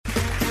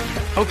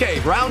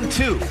Okay, round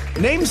two.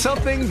 Name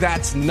something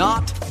that's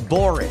not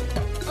boring.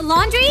 A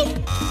laundry?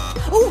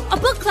 Ooh, a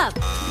book club.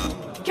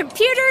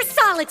 Computer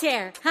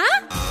solitaire,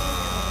 huh?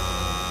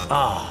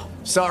 Ah,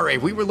 sorry,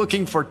 we were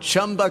looking for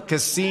Chumba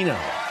Casino.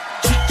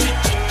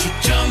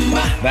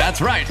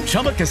 That's right,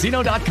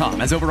 ChumbaCasino.com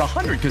has over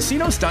 100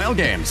 casino-style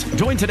games.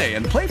 Join today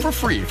and play for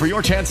free for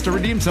your chance to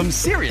redeem some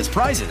serious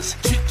prizes.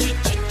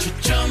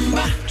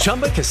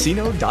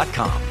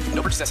 ChumbaCasino.com.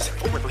 No purchase necessary.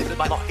 Void where prohibited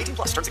by law. 18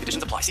 plus terms and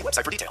conditions apply. See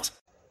website for details.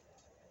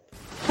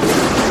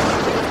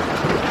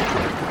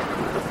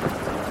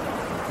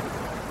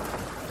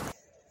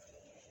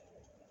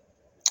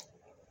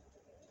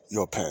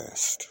 Your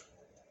past.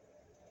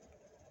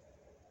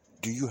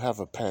 Do you have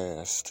a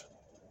past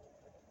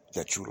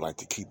that you'd like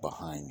to keep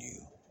behind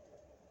you?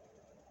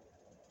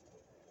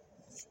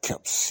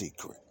 Kept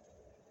secret.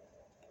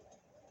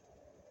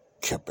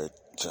 Kept it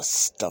just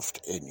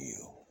stuffed in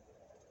you.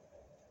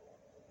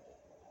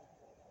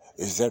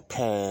 Is that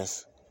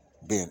past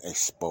being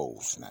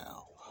exposed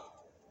now?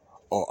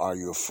 Or are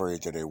you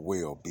afraid that it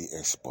will be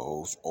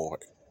exposed, or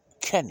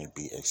can it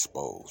be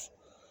exposed?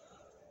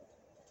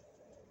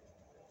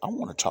 I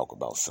want to talk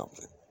about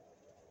something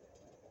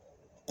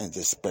in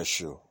this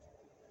special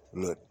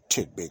little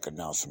tidbit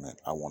announcement.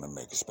 I want to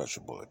make a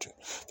special bulletin.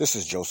 This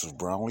is Joseph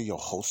Brownlee, your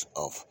host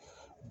of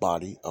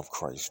Body of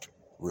Christ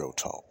Real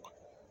Talk.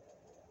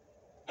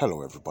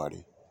 Hello,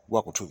 everybody.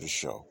 Welcome to the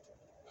show.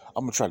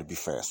 I'm going to try to be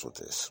fast with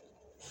this.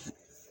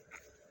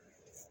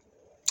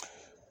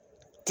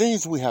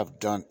 Things we have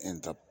done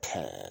in the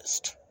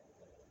past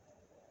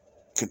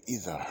can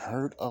either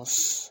hurt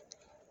us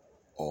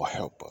or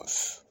help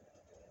us.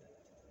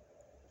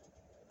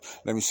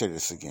 Let me say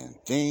this again.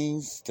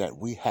 Things that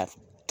we have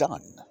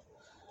done,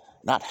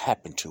 not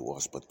happened to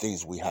us, but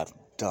things we have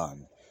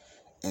done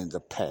in the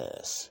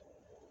past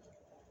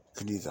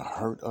can either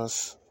hurt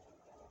us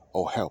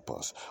or help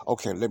us.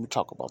 Okay, let me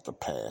talk about the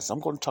past. I'm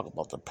going to talk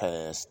about the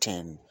past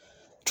 10,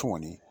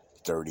 20,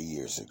 30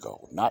 years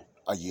ago. Not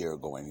a year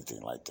ago,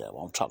 anything like that.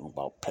 I'm talking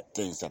about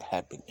things that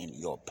happened in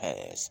your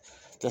past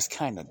that's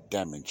kind of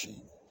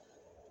damaging,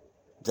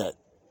 that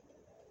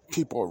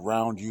people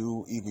around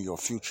you, even your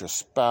future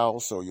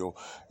spouse or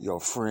your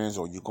friends,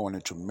 or you're going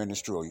into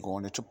ministry or you're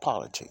going into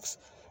politics,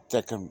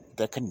 that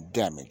can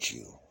damage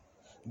you.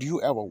 Do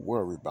you ever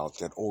worry about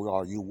that, or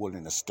are you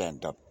willing to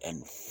stand up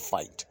and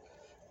fight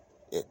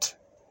it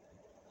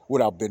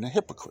without being a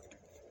hypocrite?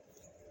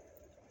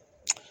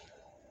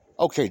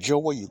 Okay, Joe,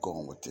 where you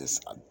going with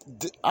this?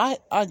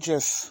 I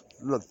just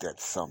looked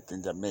at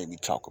something that made me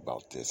talk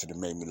about this, and it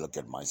made me look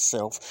at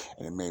myself,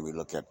 and it made me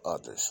look at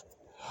others.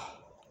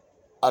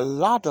 A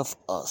lot of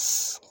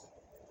us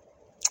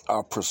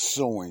are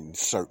pursuing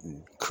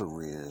certain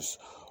careers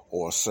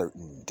or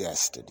certain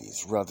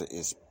destinies, whether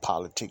it's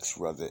politics,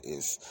 whether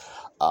it's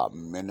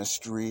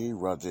ministry,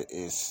 whether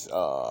it's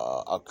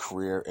a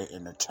career in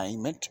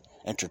entertainment,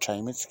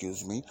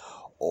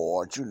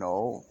 or,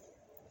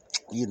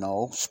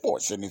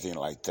 sports, anything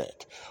like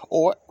that,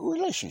 or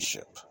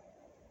relationship.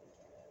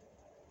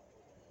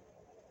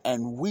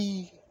 And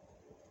we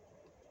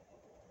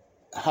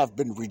have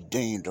been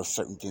redeemed of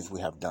certain things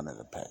we have done in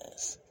the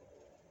past.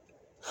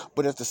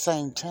 But at the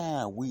same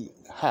time, we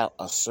have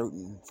a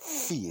certain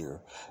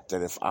fear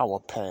that if our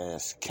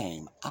past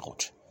came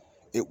out,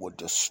 it would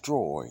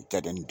destroy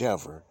that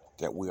endeavor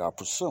that we are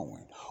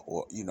pursuing,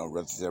 or,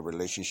 whether it's a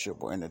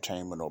relationship or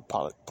entertainment or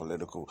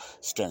political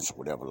stance or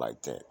whatever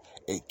like that.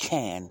 It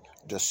can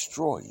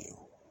destroy you.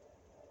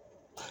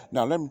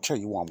 Now, let me tell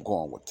you where I'm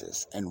going with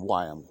this and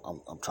why I'm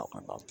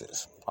talking about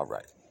this. All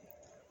right.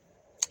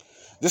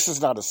 This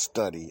is not a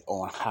study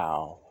on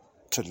how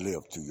to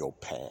live through your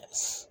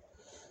past.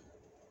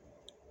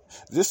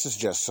 This is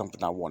just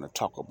something I want to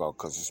talk about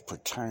because it's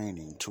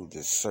pertaining to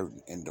this certain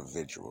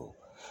individual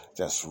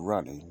that's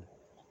running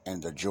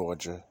in the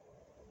Georgia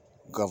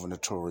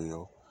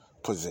gubernatorial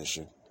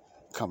position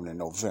coming in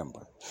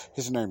November.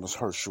 His name is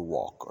Herschel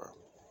Walker.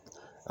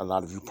 A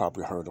lot of you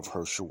probably heard of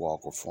Herschel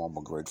Walker,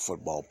 former great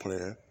football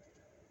player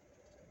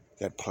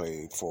that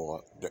played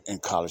in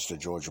college the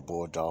Georgia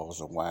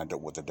Bulldogs and wound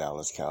up with the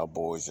Dallas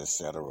Cowboys,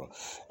 etc.,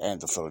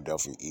 and the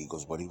Philadelphia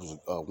Eagles. But he was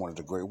one of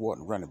the great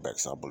running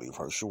backs, I believe,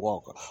 Herschel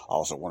Walker.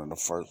 Also one of the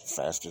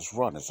fastest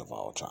runners of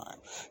all time.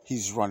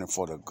 He's running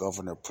for the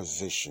governor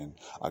position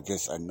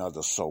against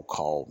another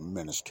so-called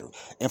minister.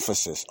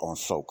 Emphasis on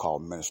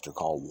so-called minister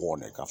called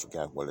Warnick. I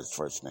forgot what his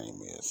first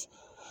name is.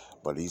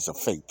 But he's a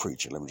fake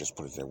preacher. Let me just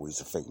put it there.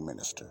 He's a fake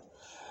minister.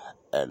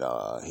 And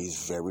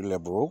he's very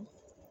liberal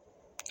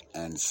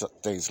and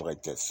things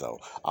like that. So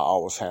I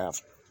always have,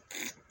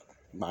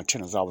 my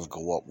antennas always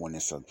go up when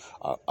it's a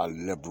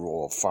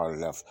liberal or far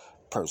left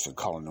person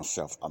calling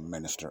himself a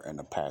minister and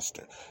a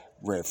pastor.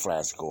 Red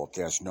flags go up.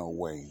 There's no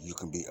way you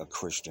can be a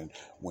Christian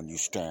when you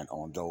stand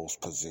on those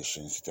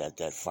positions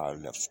that far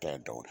left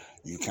stand on.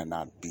 You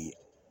cannot be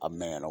a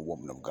man or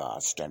woman of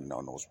God standing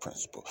on those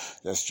principles.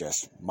 That's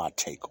just my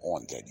take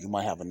on that. You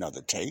might have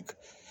another take,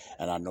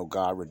 and I know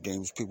God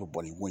redeems people,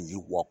 but when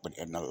you walk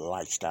in a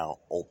lifestyle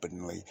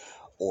openly,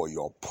 or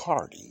your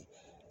party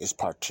is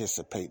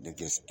participating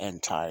against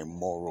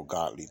anti-moral,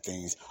 godly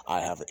things, I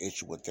have an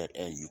issue with that.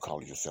 And you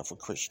call yourself a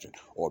Christian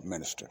or a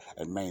minister,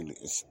 and mainly,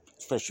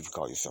 especially if you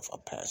call yourself a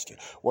pastor.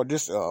 Well,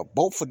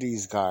 both of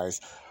these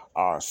guys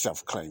are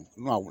self-claimed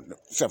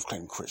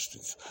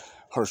Christians.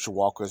 Herschel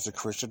Walker is a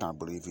Christian. I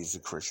believe he's a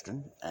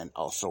Christian, and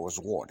also is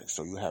Warnick.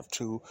 So you have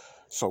two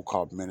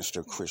so-called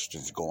minister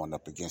Christians going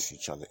up against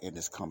each other in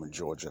this coming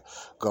Georgia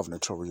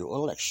gubernatorial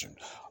election.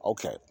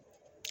 Okay,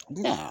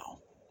 now,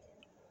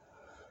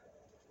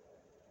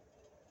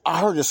 I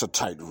heard it's a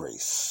tight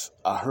race.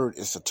 I'm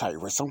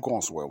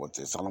going somewhere with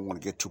this. I don't want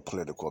to get too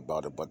political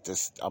about it, but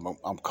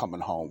I'm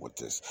coming home with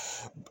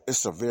this.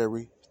 It's a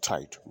very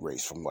tight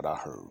race from what I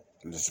heard.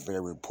 And it's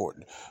very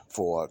important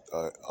for,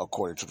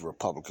 according to the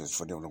Republicans,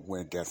 for them to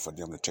win that, for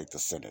them to take the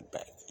Senate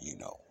back.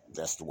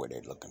 That's the way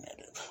they're looking at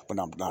it. But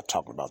I'm not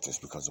talking about this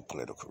because of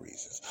political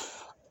reasons.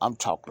 I'm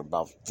talking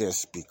about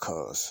this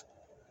because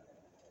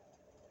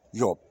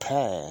your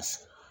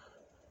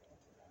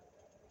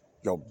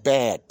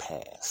bad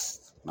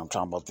past, and I'm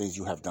talking about things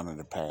you have done in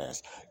the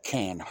past,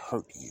 can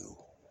hurt you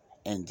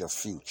in the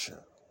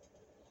future.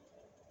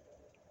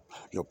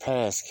 Your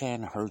past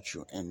can hurt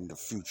you in the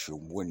future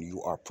when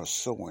you are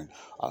pursuing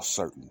a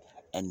certain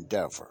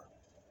endeavor.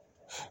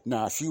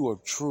 Now, if you are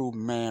a true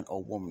man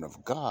or woman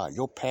of God,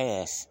 your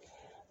past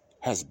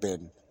has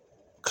been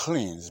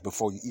cleansed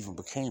before you even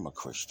became a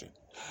Christian.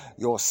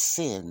 Your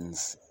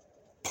sins,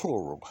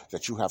 plural,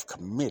 that you have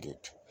committed,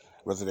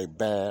 whether they're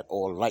bad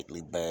or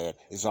lightly bad,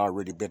 has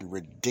already been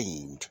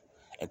redeemed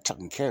and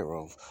taken care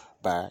of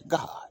by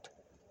God,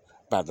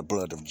 by the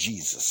blood of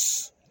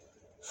Jesus.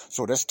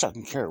 So that's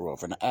taken care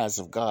of. In the eyes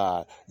of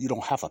God, you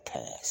don't have a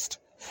past.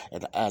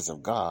 In the eyes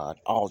of God,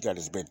 all that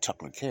has been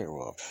taken care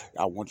of.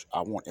 I want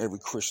every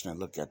Christian to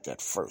look at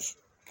that first.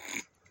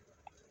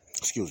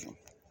 Excuse me.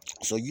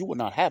 So you will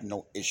not have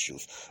no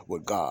issues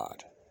with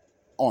God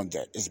on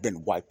that. It's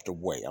been wiped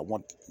away.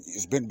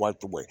 It's been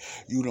wiped away.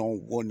 You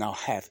will not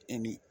have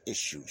any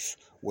issues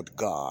with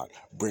God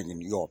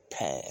bringing your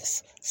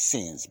past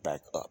sins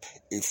back up,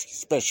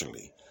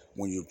 especially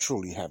when you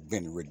truly have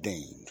been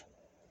redeemed.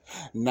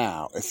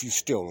 Now, if you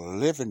still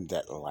living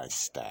that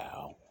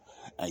lifestyle,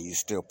 and you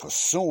still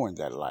pursuing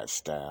that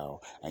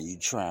lifestyle, and you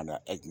trying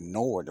to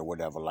ignore it or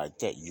whatever like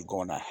that, you're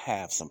going to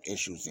have some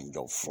issues in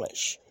your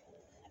flesh,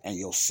 and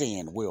your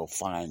sin will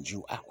find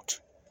you out.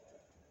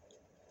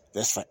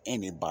 That's for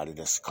anybody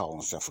that's calling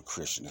themselves a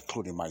Christian,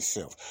 including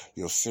myself.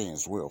 Your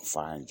sins will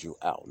find you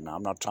out. Now,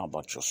 I'm not talking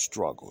about your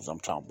struggles. I'm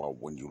talking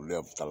about when you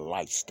live the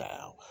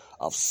lifestyle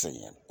of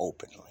sin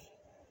openly.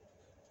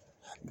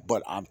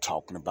 But I'm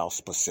talking about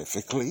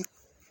specifically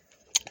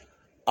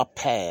a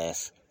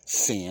past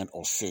sin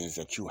or sins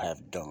that you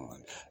have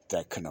done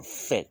that can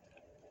affect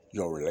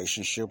your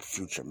relationship,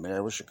 future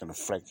marriage. It can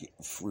affect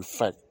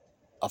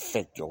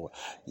your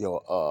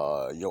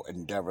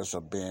endeavors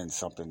of being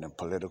something in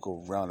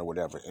political realm or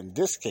whatever. In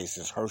this case,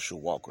 it's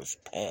Herschel Walker's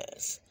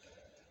past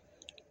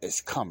is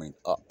coming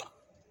up.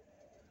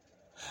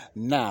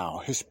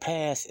 Now, his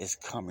past is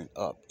coming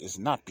up. It's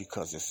not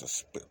because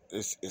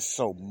it's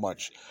so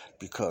much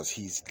because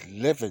he's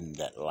living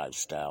that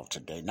lifestyle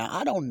today. Now,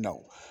 I don't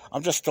know.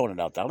 I'm just throwing it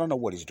out there. I don't know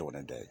what he's doing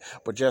today.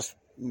 But just,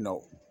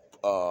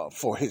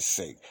 for his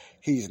sake,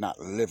 he's not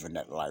living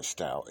that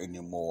lifestyle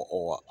anymore,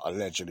 or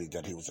allegedly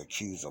that he was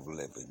accused of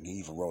living. He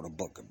even wrote a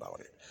book about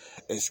it.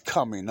 It's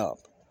coming up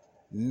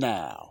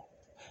now.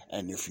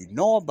 And if you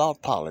know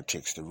about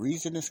politics, the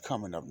reason it's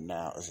coming up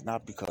now is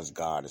not because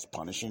God is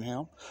punishing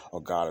him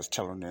or God is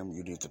telling him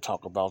you need to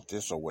talk about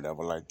this or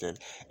whatever like that.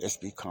 It's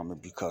becoming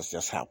because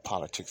that's how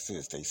politics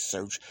is. They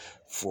search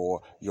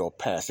for your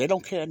past. They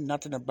don't care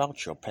nothing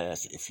about your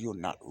past if you're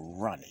not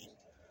running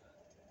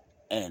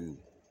in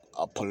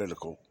a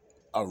political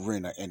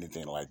arena,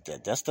 anything like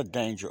that. That's the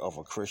danger of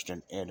a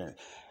Christian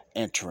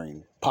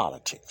entering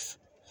politics.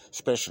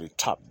 Especially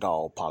top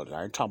dog politics.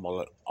 I ain't talking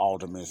about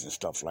aldermen and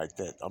stuff like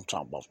that. I'm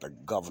talking about the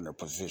governor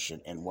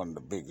position in one of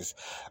the biggest,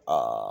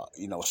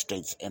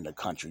 states in the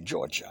country,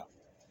 Georgia.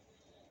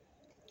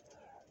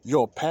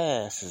 Your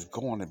past is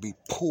going to be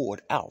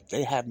pulled out.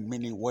 They have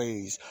many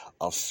ways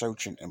of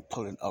searching and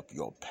pulling up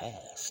your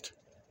past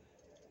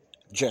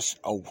just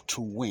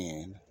to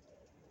win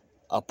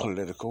a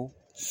political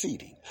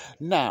seating.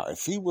 Now,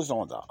 if he was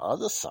on the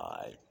other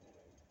side,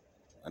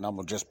 and I'm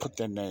going to just put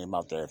that name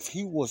out there. If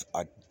he was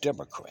a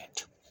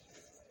Democrat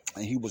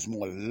and he was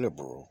more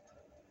liberal,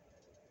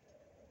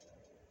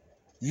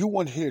 you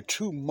wouldn't hear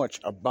too much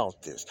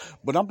about this.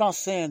 But I'm not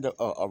saying that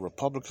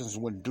Republicans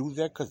wouldn't do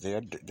that, because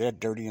they're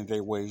dirty in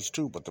their ways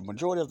too. But the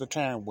majority of the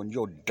time when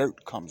your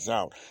dirt comes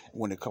out,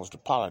 when it comes to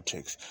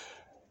politics,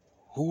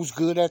 who's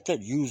good at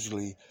that?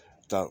 Usually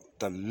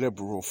the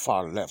liberal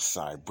far left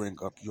side bring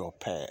up your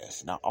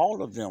past. Now,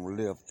 all of them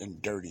live in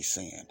dirty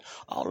sin.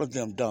 All of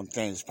them done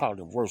things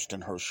probably worse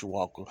than Herschel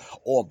Walker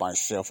or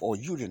myself, or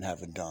you didn't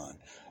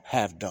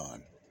have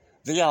done.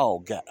 They all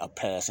got a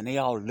past, and they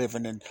all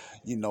living in,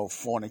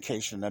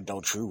 fornication and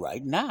adultery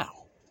right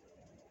now.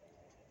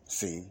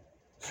 See,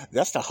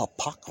 that's the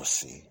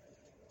hypocrisy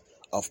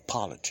of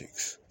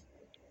politics.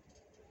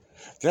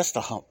 That's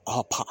the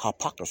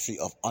hypocrisy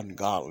of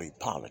ungodly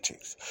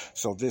politics.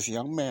 So this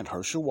young man,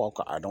 Herschel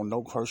Walker, I don't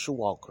know Herschel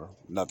Walker,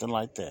 nothing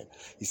like that.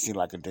 He seemed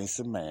like a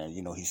decent man,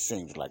 he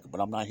seems like it.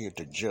 But I'm not here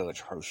to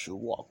judge Herschel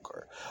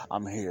Walker.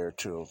 I'm here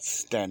to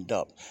stand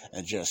up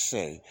and just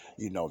say,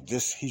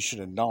 this he should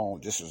have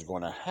known this was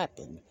going to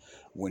happen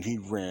when he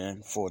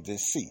ran for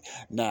this seat.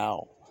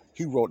 Now,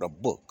 he wrote a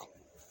book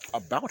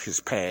about his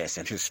past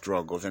and his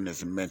struggles and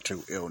his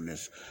mental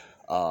illness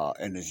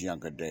in his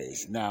younger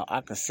days. Now,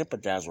 I can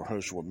sympathize with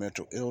Herschel with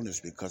mental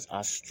illness because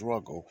I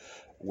struggle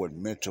with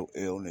mental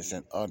illness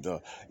and other,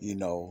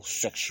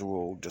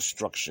 sexual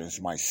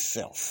destructions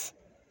myself.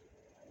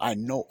 I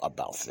know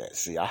about that.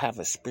 See, I have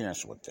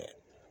experience with that.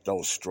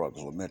 Those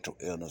struggles with mental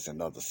illness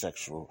and other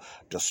sexual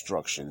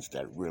destructions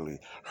that really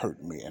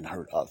hurt me and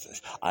hurt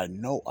others. I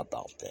know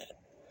about that.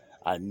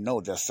 I know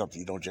that's something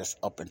you don't just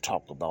up and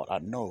talk about. I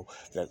know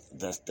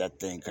that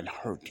thing can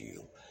hurt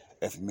you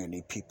if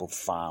many people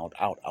found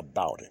out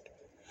about it.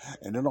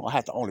 And it don't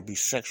have to only be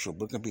sexual,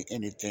 but it can be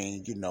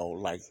anything,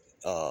 like,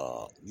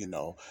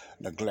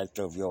 neglect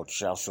of your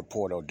child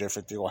support or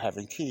different thing, or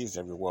having kids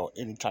everywhere,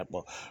 any type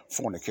of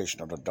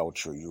fornication or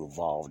adultery you're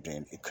involved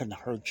in. It can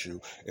hurt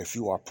you if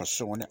you are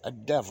pursuing a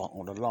devil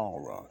on the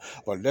long run.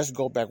 But let's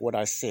go back what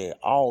I said.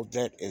 All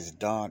that is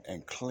done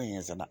and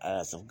cleansed in the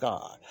eyes of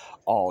God.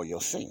 All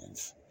your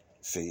sins.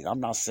 See,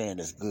 I'm not saying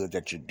it's good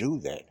that you do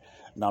that.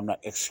 Now, I'm not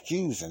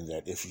excusing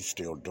that if you're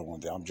still doing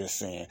that. I'm just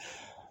saying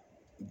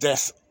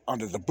that's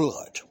under the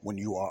blood when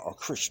you are a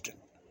Christian.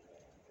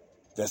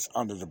 That's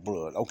under the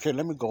blood. Okay,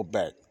 let me go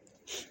back.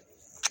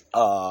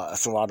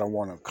 So I don't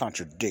want to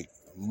contradict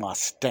my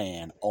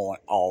stand on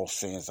all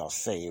sins are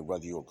saved,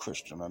 whether you're a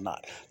Christian or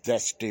not.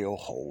 That still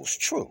holds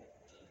true.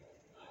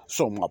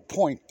 So my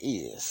point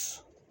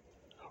is,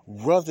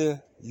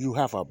 whether you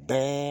have a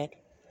bad,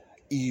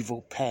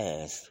 evil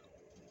past,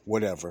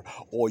 whatever,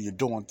 or you're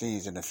doing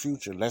things in the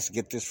future, let's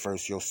get this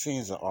first. Your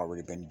sins have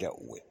already been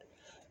dealt with.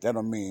 That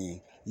don't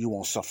mean you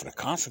won't suffer the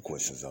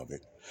consequences of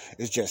it.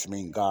 It just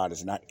means God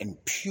is not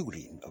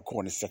imputing,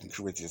 according to 2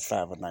 Corinthians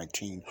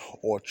 5:19,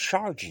 or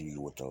charging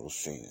you with those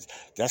sins.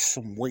 That's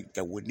some weight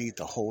that we need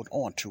to hold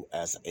on to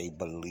as a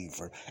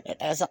believer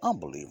and as an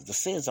unbeliever. The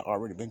sins have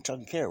already been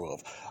taken care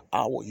of.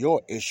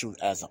 Your issue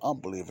as an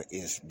unbeliever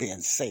is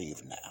being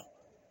saved now.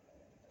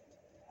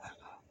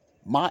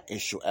 My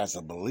issue as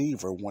a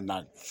believer, when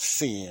I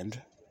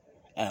sinned,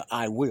 and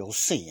I will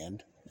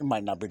sin, it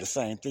might not be the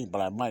same thing, but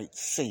I might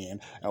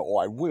sin,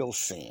 or I will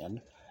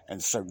sin,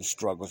 and certain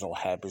struggles or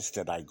habits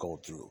that I go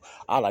through.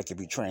 I like to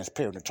be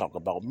transparent and talk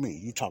about me.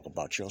 You talk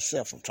about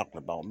yourself. I'm talking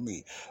about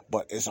me.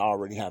 But it's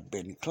already have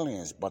been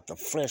cleansed. But the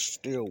flesh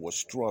still will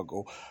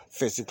struggle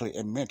physically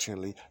and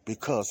mentally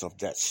because of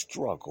that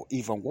struggle.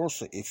 Even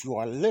worse if you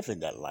are living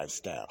that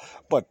lifestyle.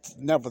 But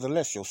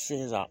nevertheless, your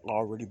sins have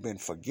already been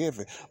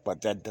forgiven.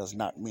 But that does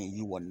not mean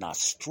you will not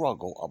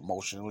struggle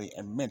emotionally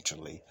and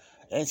mentally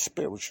and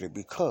spiritually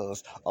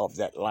because of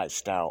that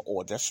lifestyle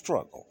or that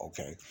struggle,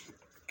 okay?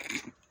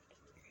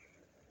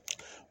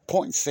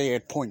 Point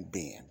said, point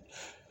being,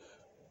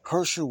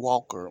 Herschel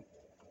Walker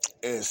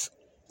is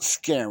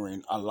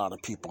scaring a lot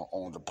of people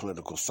on the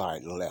political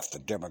side left, the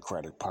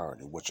Democratic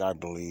Party, which I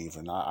believe,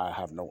 and I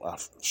have no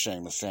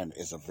shame in saying,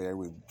 is a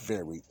very,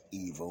 very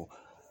evil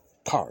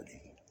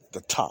party.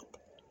 The top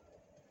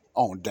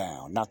on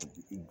down, not the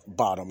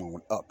bottom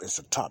on up. It's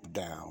a top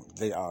down.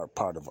 They are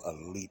part of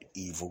an elite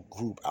evil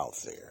group out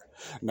there.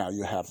 Now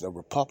you have the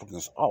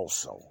Republicans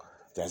also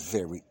that's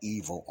very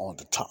evil on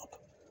the top.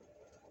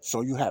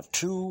 So you have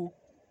two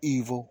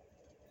evil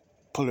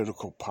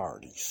political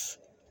parties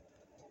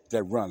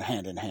that run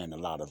hand in hand, a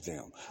lot of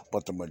them.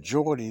 But the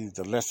majority,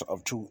 the lesser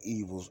of two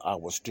evils, I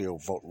will still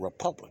vote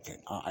Republican.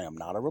 I am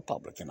not a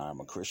Republican. I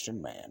am a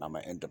Christian man. I'm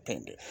an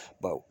independent.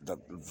 But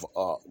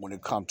when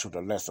it comes to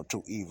the lesser of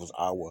two evils,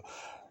 I will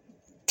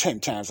 10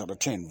 times out of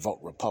 10 vote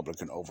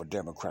Republican over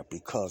Democrat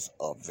because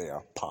of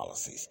their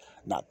policies,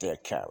 not their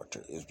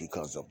character. It's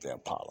because of their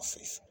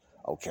policies.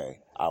 Okay,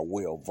 I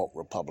will vote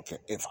Republican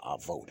if I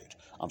voted.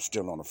 I'm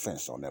still on the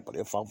fence on that, but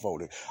if I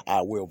voted,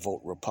 I will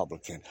vote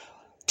Republican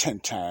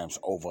 10 times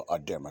over a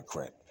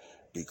Democrat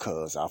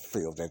because I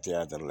feel that they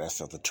are the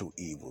lesser of the two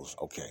evils.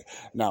 Okay,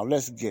 now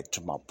let's get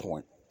to my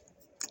point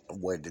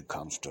when it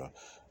comes to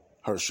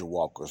Herschel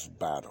Walker's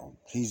battle.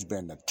 He's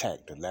been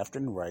attacked left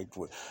and right.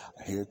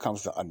 Here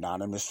comes the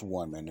anonymous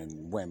women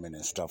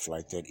and stuff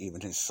like that. Even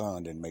his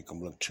son didn't make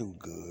him look too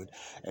good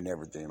and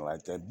everything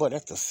like that. But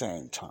at the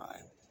same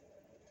time,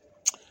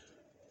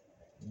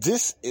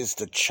 this is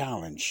the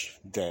challenge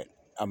that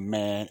a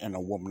man and a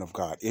woman of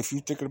God, if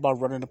you're thinking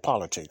about running into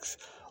politics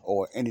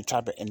or any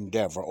type of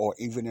endeavor or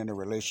even in a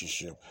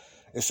relationship,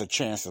 it's a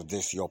chance of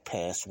this, your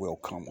past will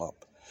come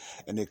up.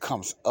 And it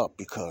comes up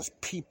because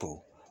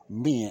people,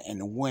 men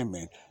and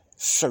women,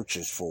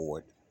 searches for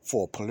it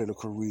for a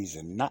political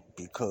reason, not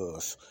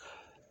because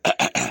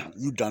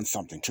you've done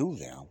something to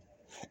them.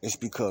 It's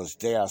because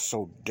they are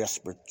so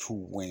desperate to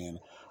win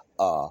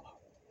a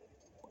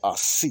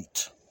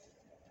seat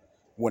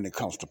when it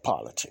comes to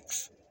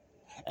politics.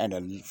 And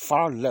the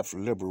far left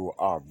liberal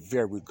are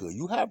very good.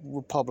 You have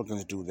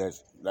Republicans do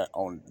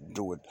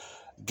do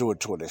it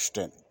to an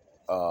extent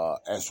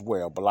as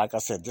well. But like I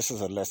said, this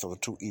is a less of the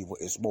two evil.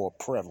 It's more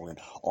prevalent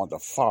on the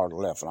far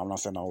left. And I'm not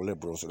saying on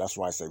liberals, so that's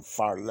why I say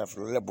far left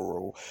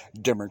liberal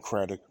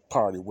Democratic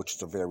Party, which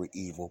is a very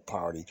evil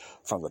party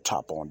from the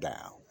top on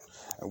down.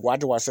 And why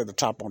do I say the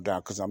top on down?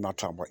 Because I'm not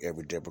talking about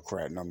every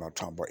Democrat, and I'm not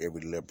talking about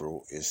every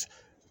liberal is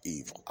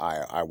evil.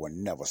 I would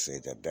never say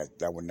that.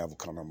 That would never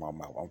come in my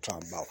mouth. I'm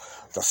talking about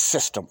the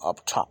system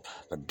up top.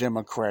 The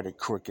Democratic,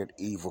 crooked,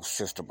 evil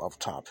system up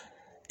top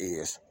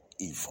is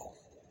evil.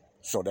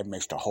 So that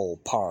makes the whole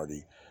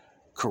party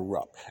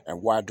corrupt.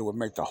 And why do it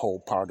make the whole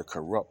party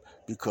corrupt?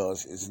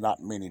 Because it's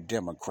not many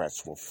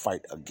Democrats will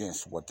fight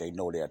against what they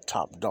know their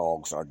top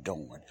dogs are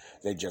doing.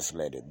 They just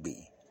let it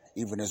be.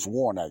 Even this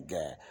Warnock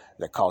guy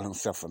that called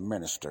himself a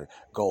minister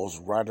goes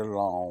right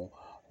along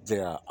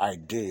their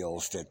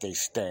ideals that they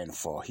stand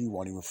for. He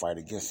won't even fight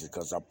against it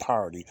because our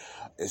party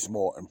is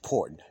more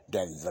important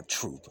than the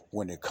truth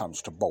when it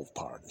comes to both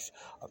parties,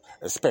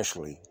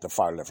 especially the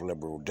far left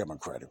liberal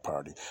Democratic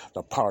Party.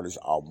 The parties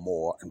are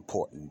more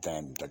important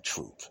than the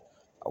truth.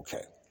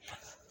 Okay,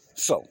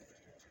 so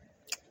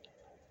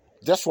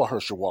that's what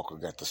Herschel Walker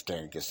got to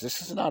stand against.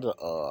 This is not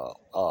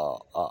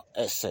a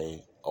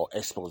essay or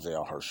expose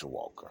on Herschel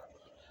Walker.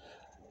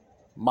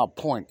 My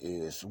point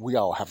is, we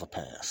all have a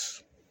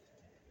past.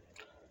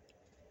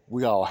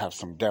 We all have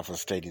some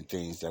devastating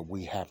things that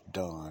we have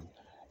done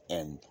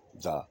in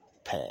the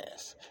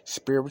past.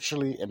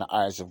 Spiritually, in the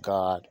eyes of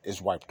God,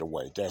 is wiped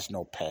away. There's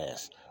no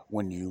past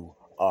when you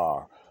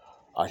are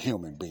a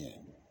human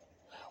being.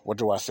 What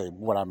do I say?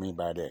 What I mean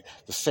by that?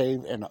 The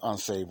saved and the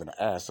unsaved in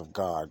the eyes of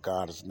God.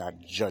 God is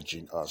not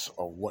judging us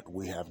or what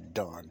we have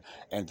done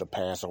in the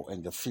past or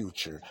in the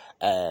future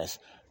as,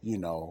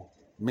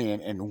 men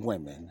and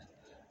women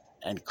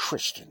and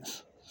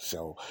Christians.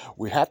 So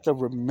we have to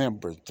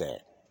remember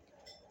that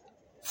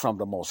from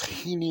the most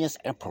heinous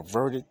and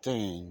perverted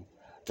thing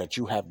that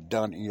you have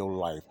done in your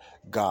life,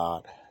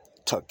 God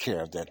took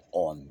care of that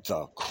on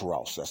the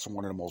cross. That's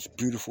one of the most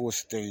beautiful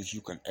things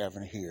you can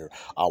ever hear.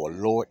 Our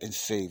Lord and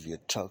Savior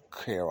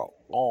took care of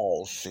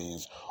all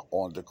sins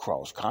on the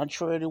cross.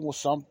 Contrary to what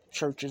some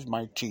churches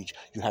might teach,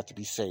 you have to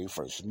be saved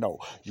first. No,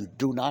 you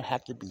do not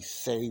have to be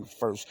saved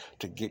first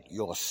to get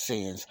your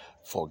sins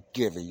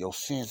forgiven. Your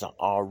sins have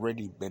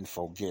already been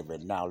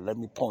forgiven. Now, let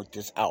me point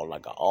this out.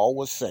 Like I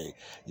always say,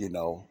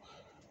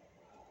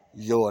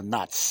 you're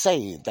not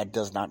saved. That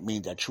does not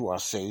mean that you are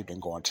saved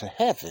and going to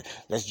heaven.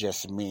 That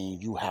just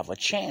means you have a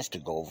chance to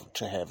go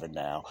to heaven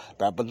now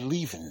by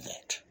believing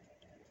that.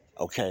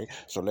 Okay,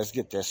 so let's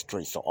get that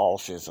straight. So all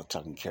sins are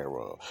taken care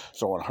of.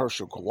 So in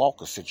Herschel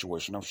Walker's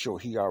situation, I'm sure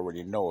he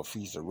already knows if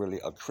he's really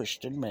a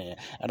Christian man,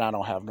 and I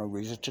don't have no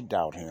reason to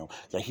doubt him,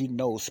 that he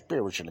knows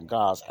spiritually in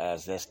God's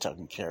eyes that's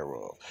taken care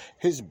of.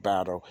 His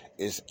battle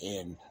is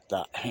in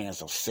the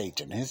hands of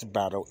Satan. His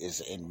battle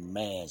is in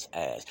man's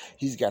eyes.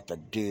 He's got to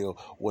deal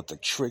with the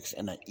tricks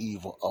and the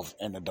evil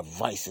and the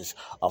devices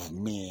of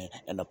men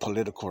in the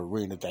political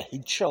arena that he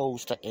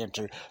chose to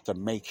enter to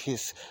make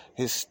his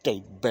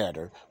state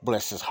better.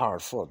 Bless his heart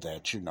for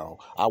that,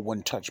 I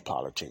wouldn't touch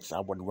politics. I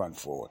wouldn't run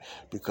for it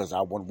because I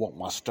wouldn't want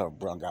my stuff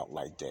brung out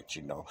like that,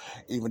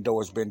 Even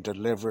though it's been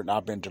delivered,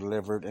 I've been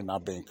delivered and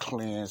I've been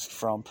cleansed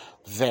from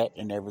that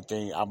and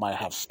everything, I might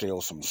have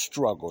still some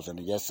struggles. And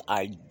yes,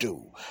 I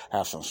do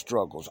have some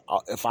struggles.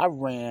 If I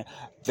ran,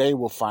 they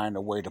will find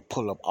a way to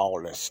pull up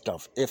all that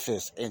stuff if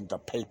it's in the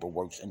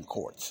paperwork in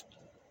courts.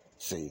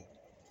 See?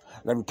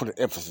 Let me put an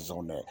emphasis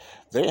on that.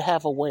 They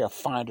have a way of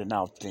finding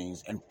out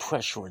things and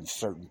pressuring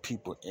certain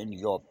people in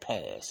your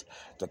past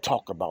to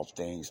talk about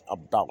things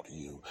about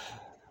you.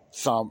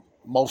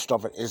 Most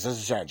of it is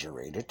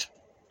exaggerated.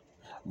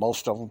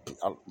 Most of them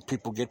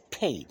people get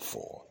paid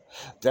for.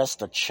 That's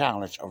the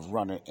challenge of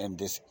running in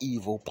this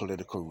evil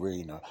political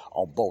arena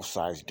on both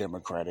sides,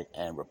 Democratic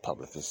and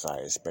Republican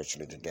side,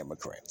 especially the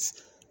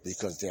Democrats,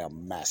 because they are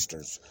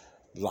master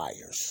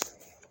liars.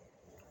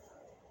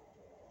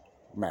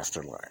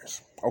 Master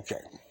liars.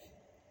 Okay.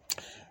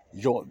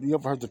 You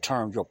ever heard the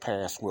term, your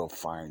past will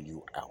find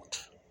you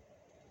out?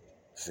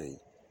 See?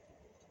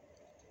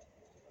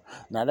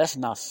 Now, that's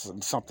not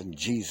something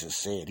Jesus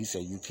said. He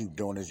said, you keep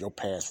doing this, your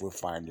past will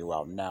find you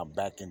out. Now,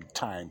 back in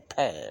time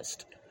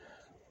past,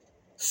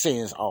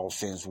 all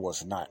sins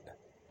was not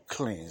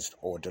cleansed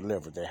or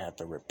delivered. They had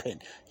to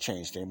repent,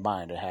 change their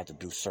mind. They had to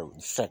do certain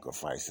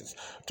sacrifices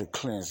to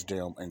cleanse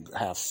them and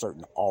have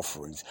certain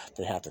offerings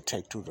they had to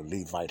take to the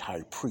Levite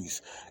high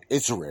priest,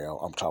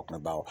 Israel, I'm talking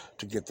about,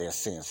 to get their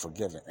sins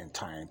forgiven in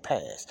time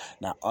past.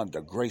 Now,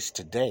 under grace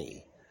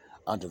today,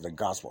 under the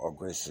gospel of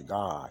grace of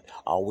God,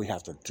 all we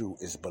have to do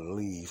is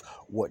believe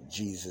what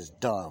Jesus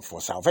done for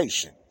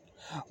salvation.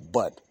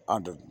 But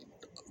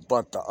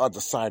the other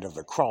side of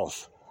the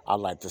cross, I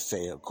like to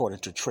say, according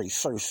to Trey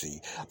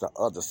Cersei, the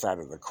other side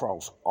of the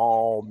cross,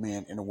 all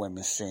men and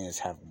women's sins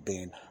have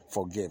been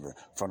forgiven,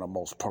 from the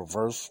most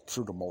perverse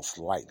to the most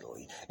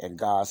lightly. In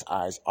God's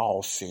eyes,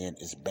 all sin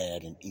is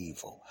bad and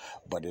evil,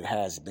 but it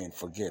has been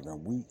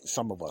forgiven.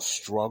 Some of us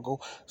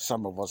struggle,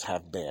 some of us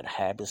have bad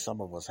habits,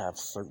 some of us have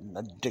certain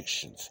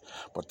addictions,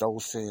 but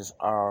those sins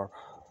are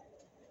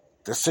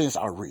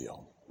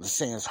real. The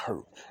sins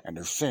hurt, and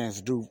the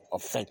sins do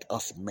affect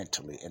us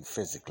mentally and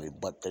physically,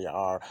 but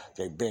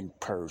they've been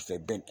purged,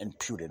 they've been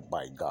imputed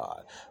by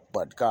God.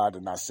 But God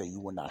did not say you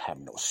will not have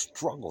no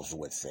struggles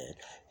with it.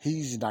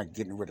 He's not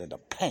getting rid of the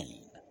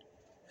pain.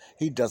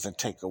 He doesn't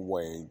take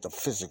away the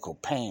physical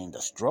pain,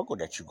 the struggle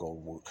that you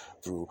go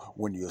through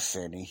when you're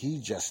sinning. He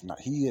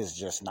is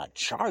just not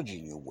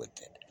charging you with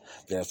it.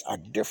 There's a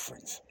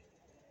difference.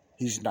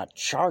 He's not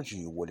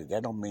charging you with it.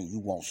 That don't mean you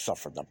won't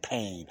suffer the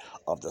pain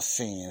of the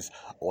sins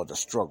or the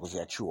struggles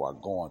that you are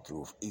going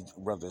through,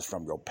 whether it's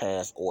from your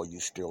past or you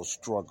still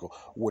struggle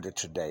with it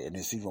today. And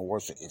it's even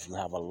worse if you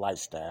have a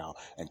lifestyle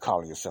and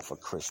calling yourself a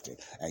Christian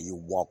and you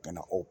walk in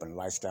an open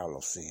lifestyle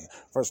of sin.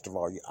 First of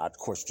all, I'd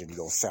question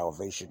your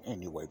salvation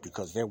anyway,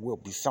 because there will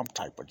be some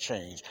type of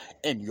change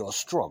in your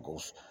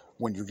struggles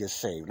when you get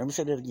saved. Let me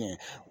say that again.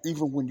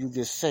 Even when you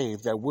get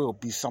saved, there will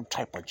be some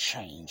type of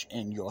change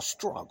in your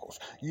struggles.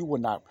 You will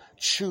not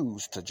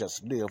choose to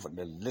just live an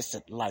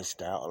illicit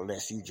lifestyle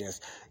unless you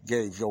just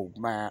gave your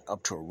mind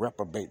up to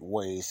reprobate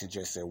ways and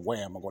just said,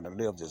 wham, I'm going to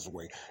live this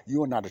way.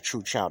 You are not a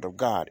true child of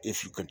God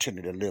if you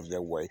continue to live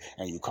that way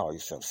and you call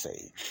yourself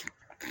saved.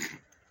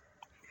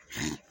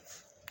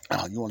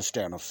 You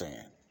understand what I'm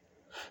saying?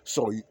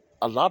 So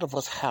a lot of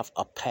us have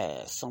a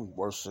past, some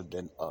worse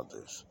than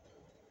others.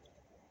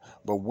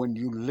 But when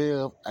you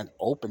live an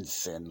open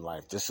sin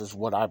life, this is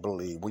what I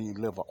believe. When you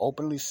live an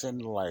openly sin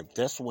life,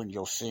 that's when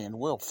your sin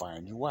will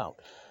find you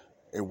out.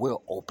 It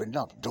will open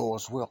up.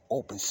 Doors will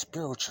open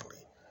spiritually.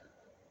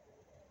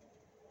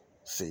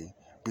 See,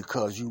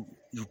 because you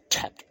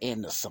tapped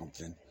into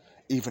something,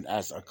 even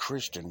as a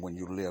Christian, when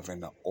you live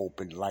in an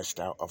open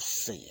lifestyle of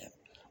sin.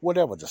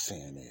 Whatever the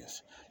sin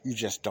is, you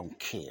just don't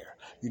care.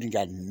 You done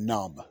got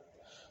numb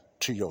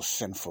to your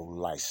sinful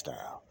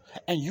lifestyle.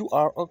 And you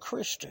are a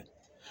Christian.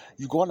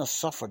 You're going to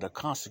suffer the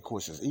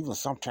consequences, even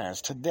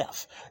sometimes to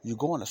death. You're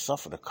going to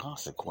suffer the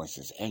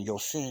consequences, and your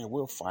sin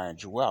will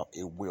find you out.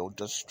 It will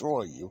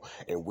destroy you.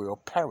 It will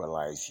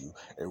paralyze you.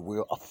 It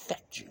will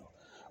affect you.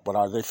 But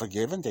are they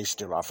forgiven? They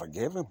still are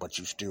forgiven, but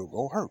you still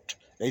go hurt.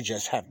 They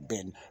just have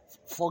been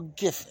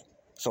forgiven.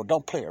 So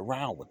don't play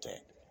around with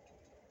that.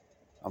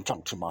 I'm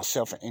talking to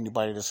myself and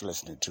anybody that's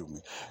listening to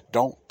me.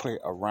 Don't play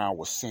around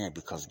with sin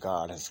because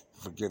God has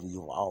forgiven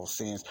you of all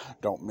sins.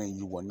 Don't mean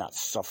you will not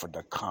suffer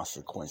the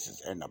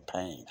consequences and the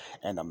pain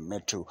and the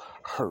mental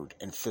hurt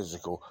and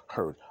physical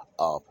hurt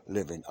of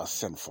living a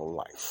sinful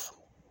life.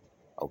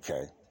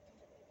 Okay?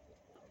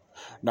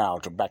 Now,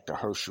 back to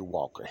Herschel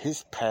Walker.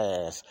 His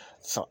past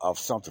of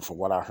something, from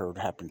what I heard,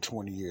 happened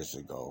 20 years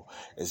ago,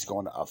 is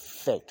going to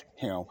affect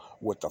him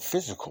with the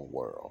physical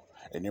world.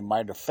 And it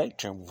might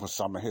affect him with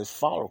some of his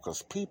followers,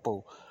 because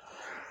people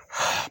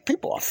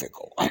are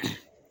fickle.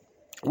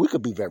 We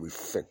could be very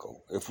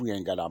fickle if we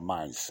ain't got our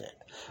mindset.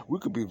 We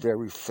could be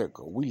very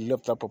fickle. We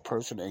lift up a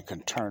person and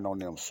can turn on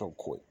them so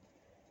quick.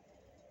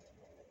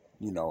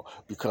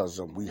 Because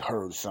we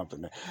heard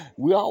something.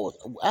 We always,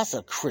 as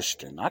a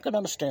Christian, I can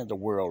understand the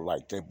world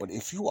like that, but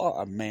if you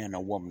are a man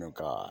or woman of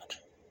God,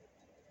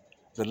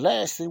 the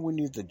last thing we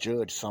need to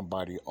judge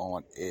somebody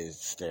on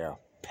is their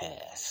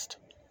past.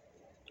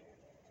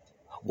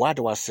 Why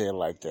do I say it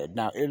like that?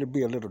 Now, it'd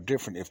be a little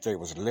different if they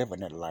was living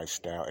that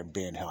lifestyle and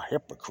being a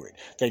hypocrite.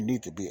 They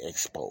need to be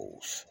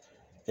exposed.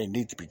 They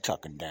need to be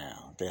taken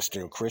down. They're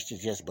still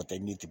Christians, yes, but they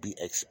need to be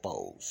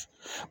exposed.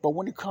 But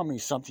when it comes to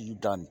something you've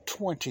done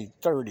 20,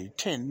 30,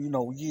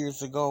 10,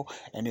 years ago,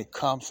 and it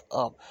comes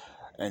up,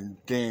 and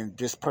then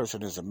this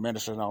person is a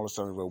minister, and all of a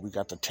sudden, well, we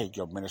got to take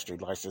your ministry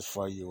license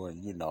for you,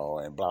 and,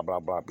 and blah,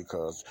 blah, blah,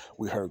 because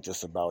we heard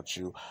this about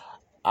you.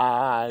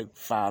 I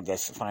find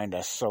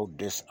that so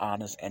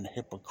dishonest and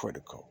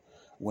hypocritical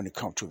when it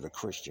comes to the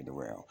Christian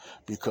realm,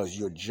 because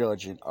you're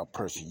judging a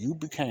person. You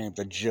became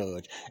the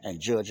judge and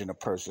judging a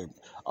person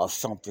of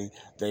something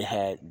they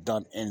had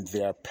done in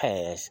their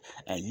past,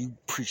 and you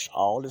preached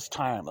all this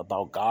time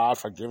about God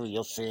forgiving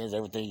your sins,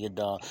 everything you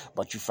done,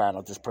 but you find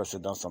out this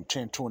person done some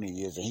 10, 20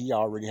 years, and he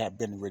already had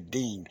been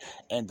redeemed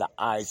in the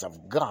eyes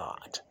of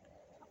God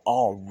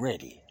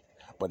already.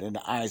 But in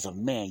the eyes of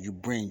man, you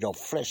bring your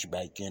flesh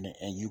back in it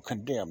and you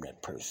condemn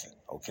that person,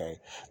 okay?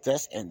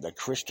 That's in the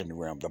Christian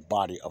realm, the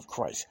body of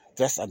Christ.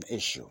 That's an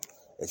issue.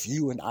 If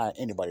you and I,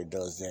 anybody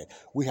does that,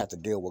 we have to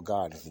deal with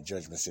God at the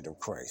judgment seat of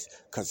Christ,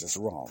 because it's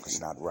wrong,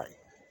 it's not right.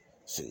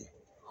 See,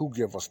 who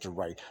give us the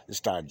right to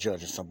start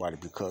judging somebody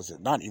because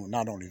of not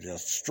only their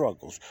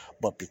struggles,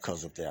 but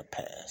because of their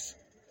past?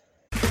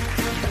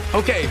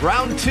 Okay,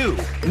 round two.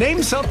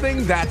 Name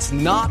something that's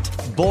not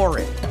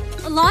boring.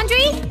 A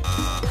laundry?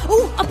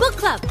 Ooh, a book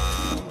club.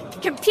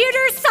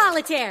 Computer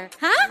solitaire,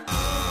 huh?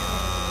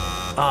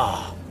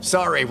 Ah,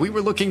 sorry, we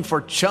were looking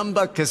for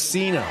Chumba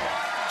Casino.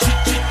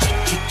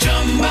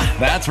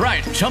 That's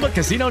right.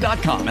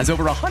 ChumbaCasino.com has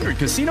over 100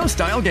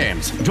 casino-style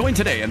games. Join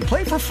today and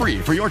play for free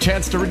for your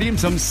chance to redeem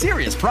some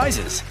serious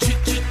prizes.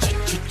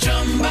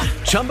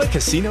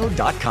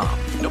 ChumbaCasino.com.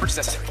 No purchase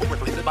necessary. Void where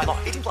prohibited by law.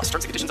 18 plus.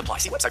 Terms and conditions apply.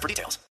 See website for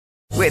details.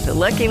 With the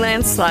Lucky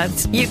Land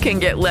Slots, you can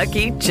get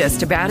lucky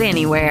just about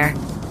anywhere.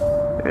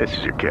 This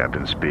is your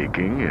captain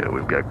speaking.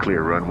 We've got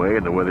clear runway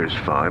and the weather's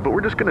fine, but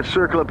we're just going to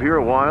circle up here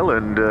a while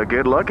and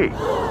get lucky.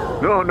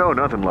 No,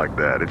 nothing like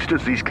that. It's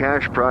just these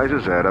cash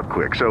prizes add up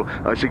quick. So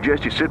I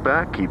suggest you sit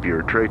back, keep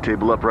your tray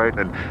table upright,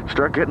 and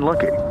start getting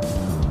lucky.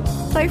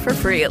 Play for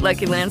free at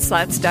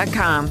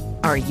LuckyLandSlots.com.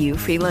 Are you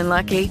feeling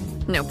lucky?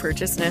 No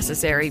purchase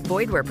necessary.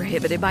 Void where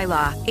prohibited by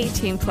law.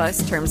 18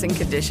 plus terms and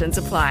conditions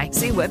apply.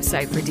 See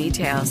website for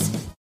details.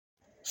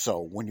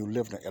 So when you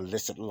live an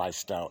illicit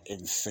lifestyle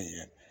in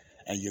sin,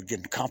 and you're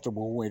getting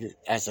comfortable with it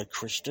as a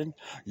Christian,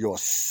 your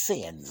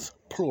sins,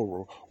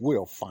 plural,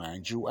 will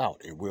find you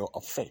out. It will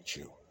affect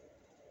you.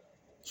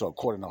 So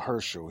according to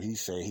Herschel, he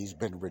said he's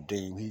been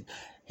redeemed.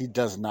 He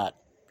does not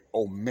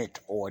omit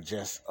or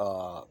just,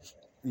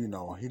 he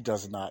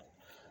does not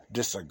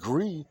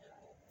disagree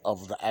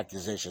of the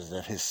accusations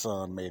that his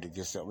son made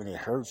against him. I mean, it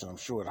hurts. I'm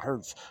sure it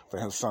hurts for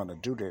his son to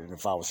do that. And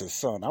if I was his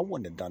son, I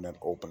wouldn't have done that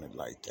openly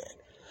like that.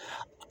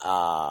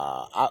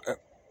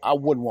 I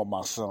wouldn't want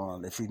my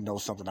son, if he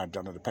knows something I've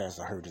done in the past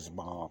to hurt his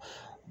mom,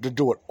 to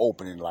do it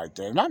openly like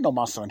that. And I know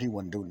my son, he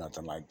wouldn't do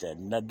nothing like that.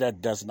 And that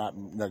does not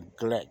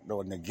neglect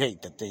or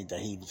negate the thing that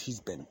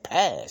he's been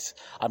past.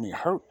 I mean,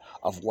 hurt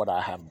of what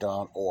I have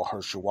done or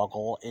Herschel Walker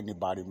or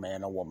anybody,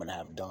 man or woman,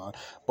 have done.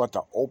 But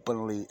to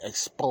openly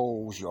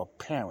expose your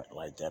parent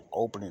like that,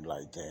 openly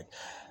like that,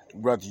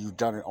 whether you've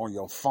done it on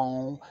your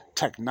phone,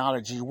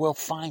 technology will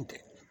find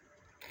it.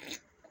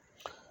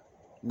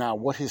 Now,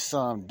 what his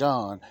son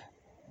done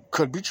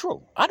could be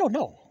true. I don't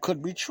know.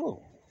 Could be true.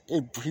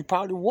 He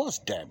probably was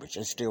damaged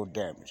and still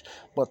damaged.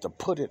 But to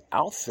put it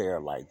out there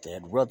like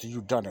that, whether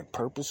you done it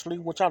purposely,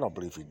 which I don't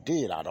believe he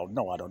did, I don't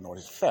know. I don't know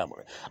his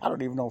family. I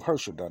don't even know if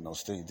Herschel done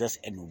those things. That's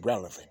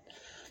irrelevant.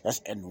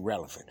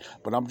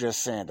 But I'm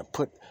just saying, to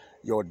put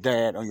your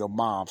dad or your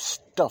mom's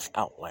stuff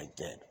out like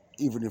that,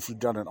 even if you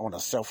done it on a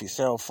selfie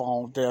cell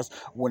phone,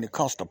 when it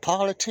comes to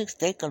politics,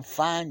 they can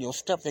find your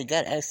stuff. They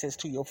got access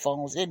to your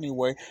phones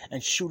anyway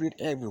and shoot it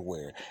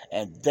everywhere.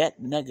 And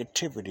that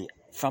negativity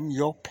from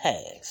your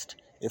past,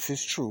 if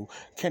it's true,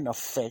 can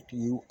affect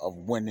you of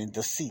winning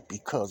the seat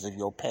because of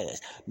your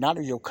past. Not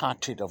of your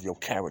content of your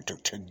character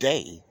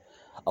today,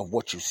 of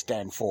what you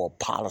stand for,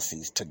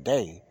 policies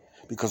today,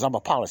 because I'm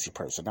a policy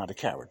person, not a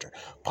character.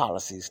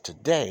 Policies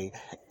today,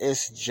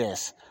 it's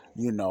just,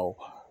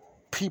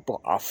 people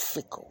are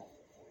fickle.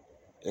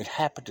 It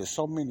happened to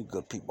so many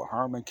good people.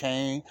 Herman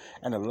Cain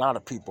and a lot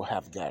of people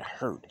have got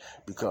hurt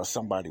because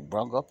somebody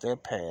brung up their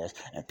past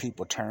and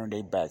people turned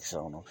their backs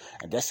on them.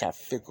 And that's how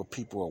fickle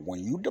people are.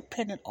 When you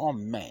dependent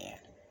on man,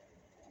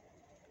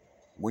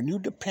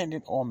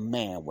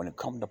 when it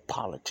comes to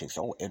politics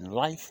or in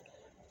life,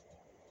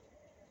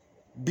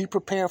 be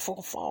prepared for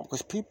a fall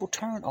because people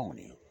turn on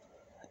you.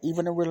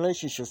 Even in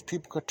relationships,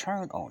 people could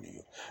turn on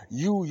you.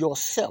 You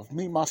yourself,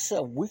 me,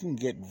 myself, we can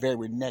get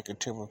very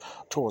negative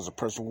towards a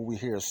person when we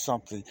hear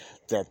something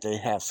that they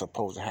have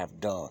supposed to have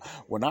done.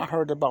 When I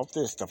heard about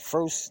this, the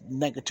first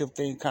negative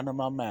thing come to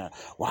my mind,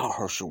 wow,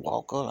 Herschel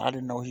Walker, I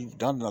didn't know he'd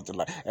done nothing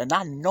like that. And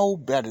I know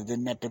better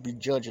than that to be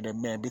judging a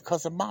man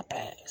because of my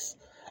past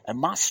and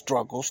my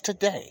struggles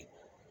today.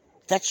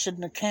 That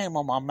shouldn't have came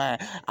on my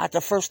mind.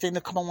 The first thing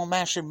that come on my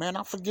mind should, man,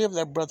 I forgive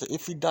that brother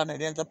if he done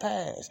it in the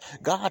past.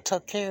 God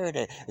took care of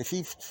that. If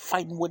he's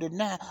fighting with it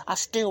now, I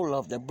still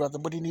love that brother,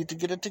 but he need to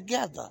get it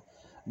together.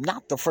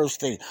 Not the first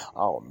thing,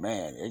 oh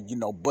man,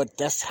 but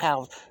that's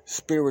how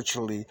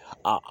spiritually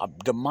a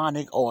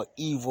demonic or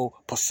evil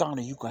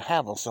persona you can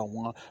have on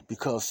someone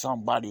because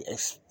somebody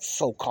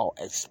so-called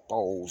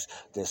exposed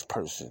this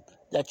person.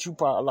 That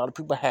a lot of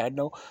people had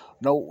no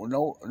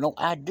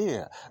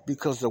idea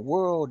because the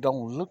world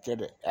don't look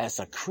at it as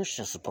a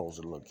Christian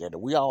supposed to look at it.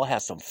 We all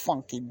have some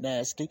funky,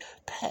 nasty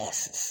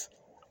passes.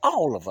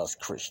 All of us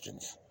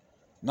Christians.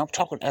 And I'm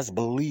talking as a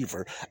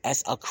believer,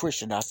 as a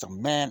Christian, as a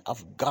man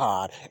of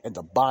God in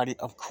the body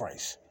of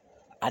Christ.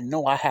 I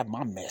know I have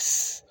my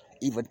mess,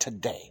 even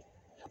today.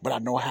 But I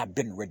know I have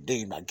been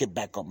redeemed. I get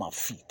back on my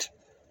feet.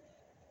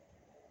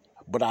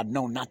 But I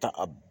know not to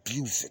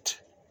abuse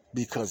it.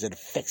 Because it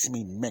affects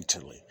me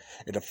mentally.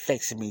 It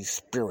affects me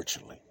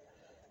spiritually.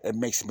 It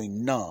makes me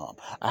numb.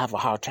 I have a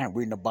hard time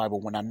reading the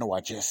Bible when I know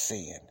I just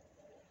sinned.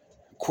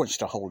 Quench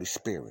the Holy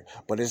Spirit.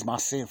 But is my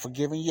sin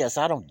forgiven? Yes,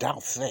 I don't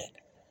doubt that.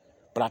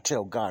 But I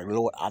tell God,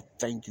 Lord, I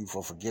thank you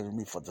for forgiving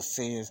me for the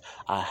sins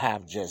I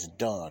have just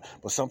done.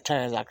 But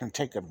sometimes I can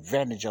take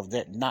advantage of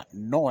that not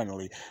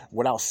knowingly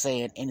without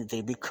saying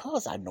anything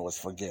because I know it's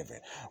forgiven.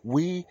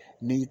 We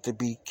need to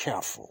be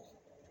careful.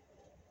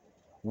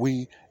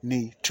 We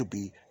need to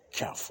be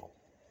careful.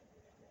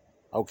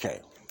 Okay,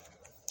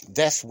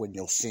 that's when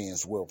your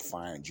sins will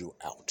find you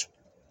out.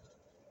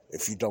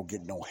 If you don't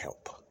get no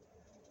help,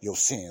 your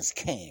sins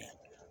can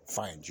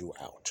find you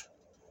out.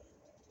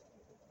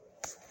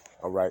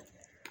 All right.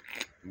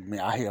 I mean,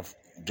 I hear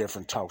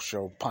different talk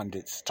show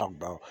pundits talk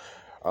about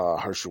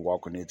Herschel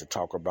Walker needs to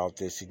talk about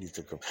this. He needs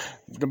to go.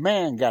 The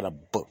man got a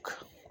book,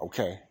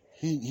 okay?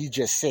 He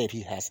just said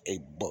he has a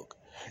book.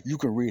 You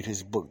can read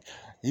his book.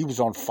 He was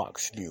on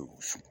Fox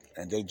News,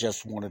 and they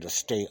just wanted to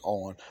stay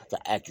on the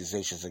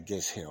accusations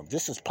against him.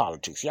 This is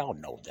politics. Y'all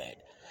know that.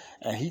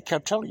 And he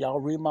kept telling y'all,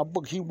 read my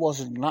book. He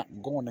wasn't not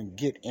going to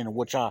get in,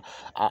 which I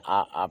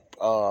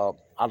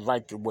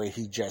like the way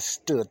he just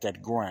stood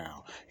that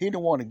ground. He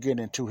didn't want to get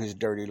into his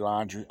dirty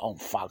laundry on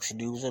Fox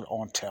News and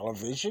on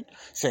television,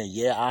 saying,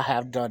 yeah, I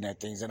have done that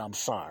things and I'm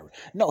sorry.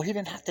 No, he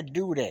didn't have to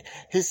do that.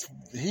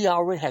 He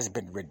already has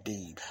been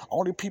redeemed.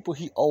 Only people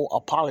he owe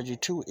apology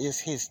to is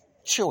his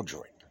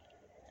children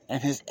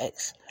and his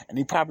ex. And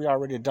he probably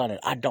already done it.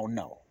 I don't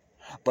know.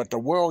 But the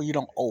world, you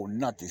don't owe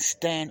nothing.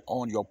 Stand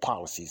on your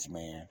policies,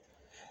 man.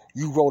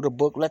 You wrote a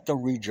book, let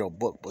them read your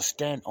book, but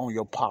stand on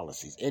your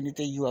policies.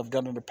 Anything you have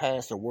done in the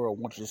past, the world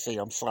wants you to say,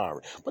 I'm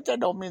sorry. But that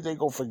don't mean they're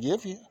going to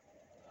forgive you.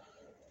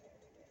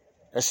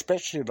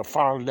 Especially the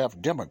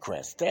far-left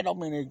Democrats. That don't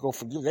mean they're going to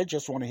forgive you. They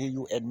just want to hear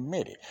you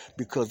admit it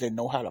because they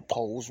know how the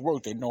polls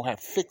work. They know how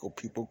fickle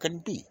people can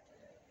be.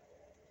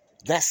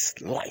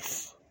 That's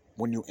life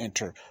when you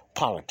enter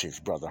politics,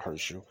 Brother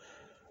Herschel.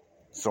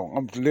 So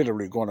I'm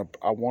literally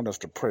I want us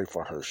to pray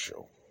for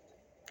Herschel.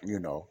 You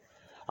know,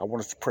 I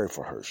want us to pray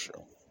for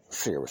Herschel.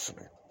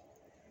 Seriously.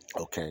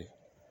 Okay?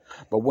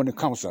 But when it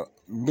comes to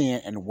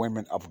men and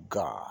women of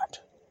God,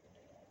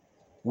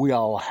 we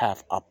all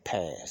have a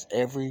past.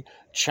 Every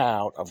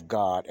child of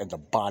God in the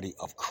body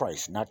of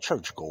Christ, not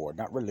churchgoer,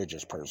 not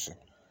religious person.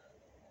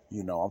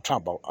 You know, I'm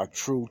talking about a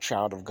true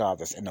child of God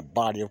that's in the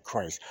body of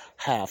Christ,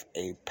 have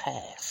a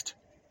past.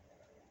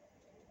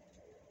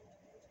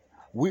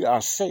 We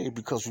are saved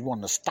because we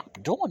want to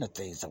stop doing the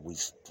things that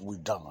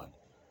we've done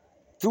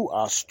through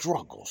our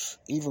struggles,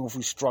 even if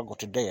we struggle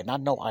today, and I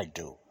know I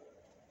do.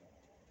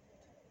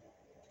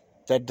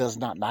 That does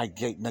not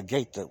negate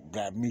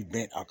that me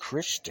being a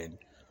Christian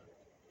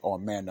or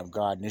a man of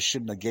God, and it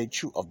should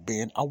negate you of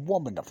being a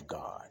woman of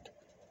God.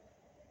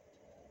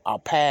 Our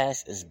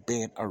past is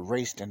being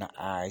erased in the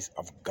eyes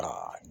of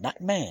God,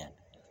 not man,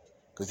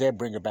 because they'll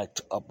bring it back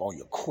up on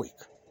you quick.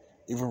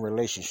 Even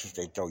relationships,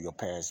 they throw your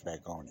past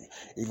back on you.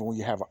 Even when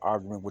you have an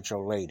argument with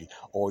your lady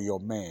or your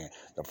man,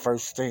 the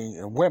first thing,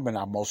 and women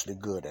are mostly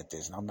good at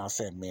this, and I'm not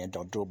saying men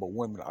don't do it, but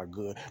women are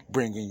good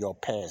bringing your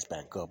past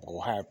back up,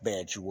 or how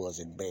bad you was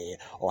in bed,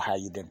 or how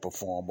you didn't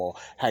perform, or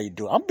how you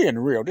do. I'm being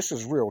real. This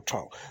is real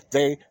talk.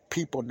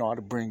 People know how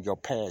to bring your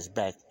past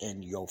back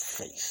in your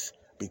face,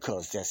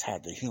 because that's how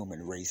the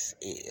human race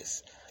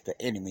is. The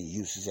enemy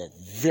uses that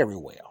very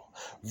well.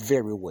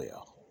 Very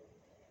well.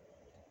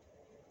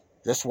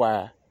 That's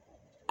why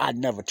I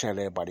never tell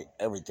everybody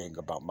everything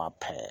about my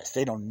past.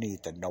 They don't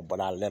need to know, but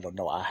I let them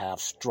know I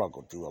have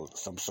struggled through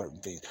some certain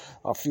things.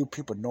 A few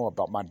people know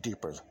about my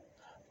deeper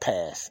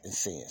past and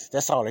sins.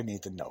 That's all they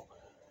need to know.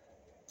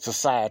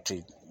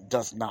 Society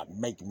does not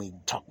make me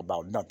talk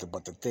about nothing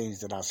but the things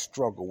that I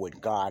struggle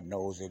with. God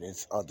knows it, and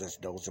others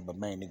knows it, but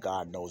mainly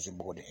God knows it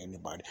more than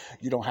anybody.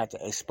 You don't have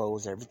to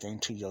expose everything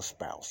to your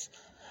spouse.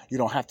 You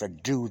don't have to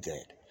do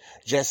that.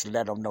 Just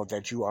let them know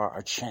that you are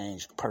a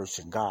changed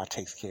person. God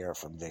takes care of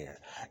from there.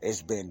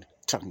 It's been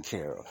taken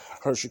care of.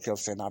 Herschel kept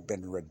saying, I've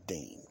been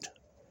redeemed.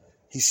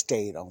 He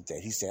stayed on that.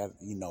 He said,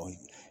 you know,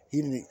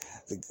 he didn't.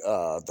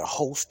 The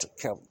host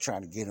kept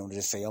trying to get him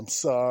to say, I'm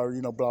sorry,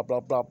 you know, blah, blah,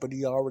 blah. But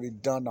he already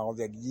done all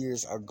that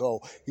years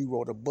ago. He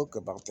wrote a book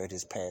about that,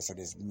 his past and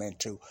his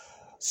mental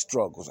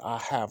struggles. I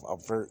have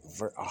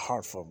a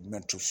heart for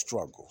mental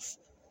struggles.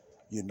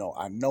 You know,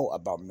 I know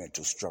about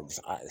mental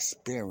struggles. I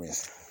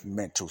experience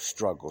mental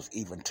struggles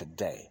even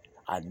today.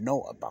 I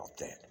know about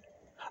that.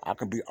 I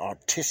can be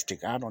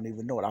autistic. I don't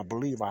even know it. I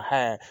believe I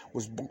had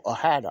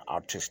an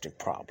autistic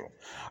problem.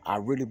 I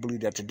really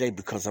believe that today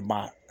because of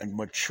my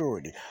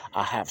maturity.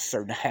 I have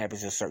certain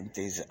habits and certain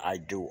things that I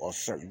do, or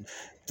certain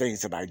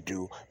things that I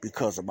do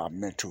because of my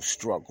mental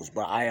struggles.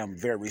 But I am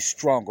very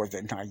stronger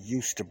than I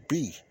used to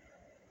be.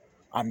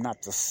 I'm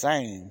not the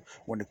same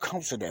when it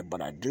comes to that,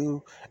 but I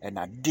do, and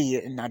I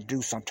did, and I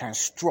do sometimes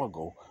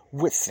struggle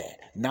with that.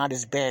 Not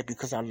as bad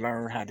because I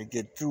learned how to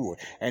get through it.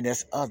 And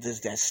there's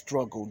others that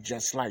struggle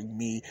just like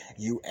me,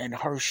 you, and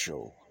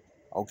Herschel.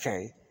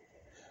 Okay?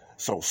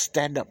 So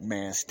stand up,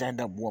 man.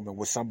 Stand up, woman,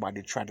 with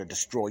somebody trying to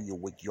destroy you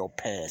with your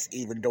past.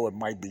 Even though it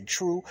might be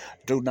true,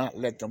 do not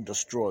let them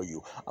destroy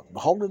you.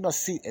 Holding a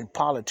seat in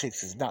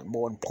politics is not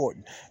more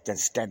important than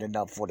standing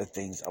up for the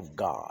things of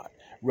God.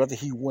 Whether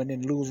he win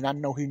and lose, and I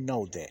know he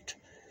know that.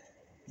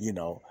 You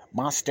know,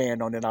 my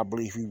stand on it, I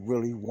believe he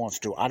really wants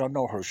to. I don't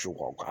know Herschel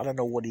Walker. I don't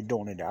know what he's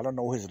doing in there. I don't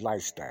know his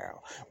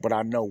lifestyle. But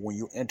I know when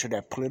you enter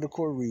that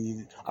political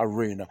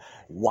arena,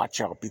 watch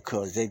out,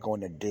 because they're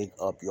going to dig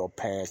up your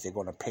past. They're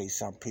going to pay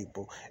some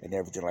people and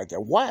everything like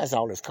that. Why is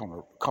all this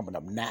coming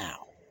up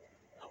now?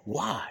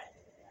 Why?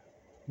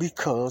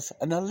 Because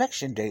an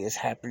election day is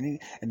happening,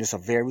 and it's a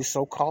very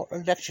so-called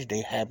election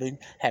day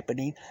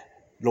happening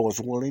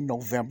Lord's willing,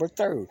 November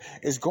 3rd.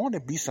 It's going to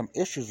be some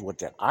issues with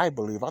that, I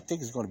believe. I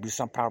think it's going to be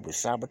some probably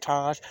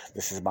sabotage.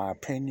 This is my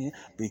opinion,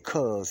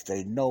 because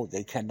they know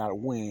they cannot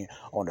win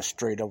on a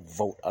straight-up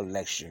vote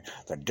election.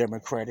 The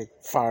Democratic,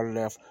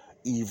 far-left,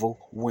 evil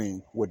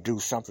wing would do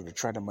something to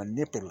try to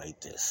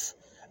manipulate this.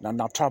 Now, I'm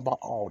not talking about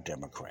all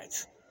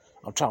Democrats.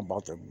 I'm talking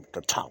about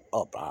the top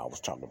up I was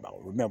talking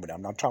about. Remember that.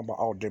 I'm not talking about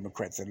all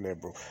Democrats and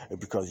liberal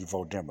because you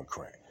vote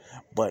Democrat.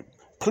 But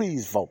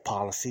please vote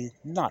policy,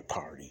 not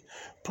party.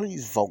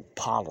 Please vote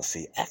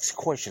policy. Ask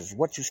questions,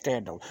 what you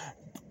stand on.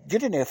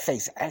 Get in their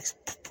face. Ask.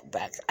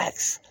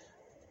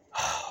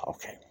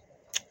 Okay.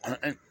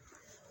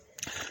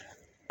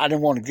 I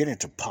didn't want to get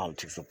into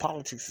politics, but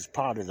politics is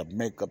part of the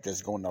makeup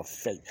that's going to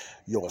affect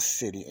your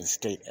city and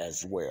state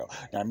as well.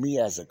 Now, me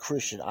as a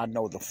Christian, I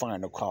know the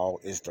final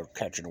call is the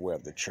catching away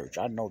of the church.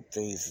 I know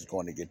things is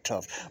going to get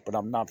tough, but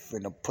I'm not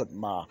going to put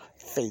my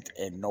faith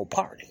in no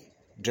party,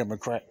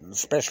 Democrat,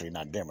 especially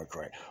not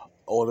Democrat,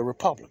 or the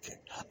Republican.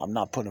 I'm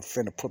not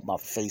finna put my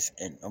faith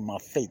in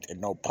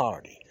no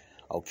party,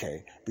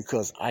 okay?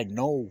 Because I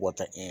know what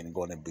the end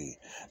going to be.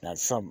 Now,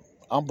 some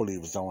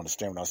unbelievers don't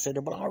understand when I say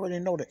that, but I already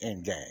know the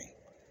end game.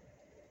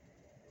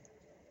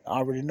 I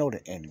already know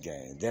the end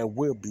game. There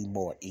will be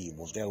more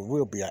evils. There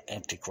will be an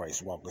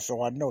Antichrist walker.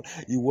 So I know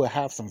you will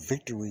have some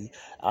victory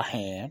at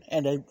hand,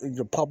 and the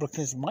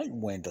Republicans might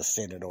win the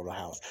Senate or the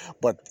House.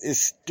 But it's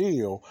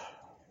still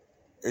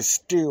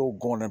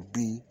going to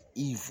be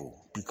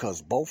evil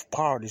because both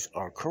parties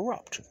are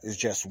corrupt. It's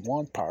just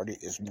one party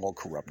is more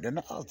corrupt than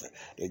the other.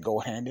 They go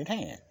hand in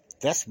hand.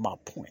 That's my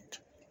point.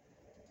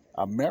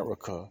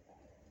 America,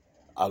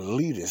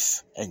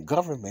 elitists, and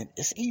government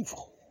is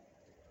evil.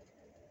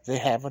 They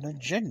have an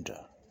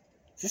agenda.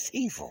 It's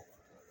evil.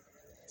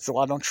 So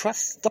I don't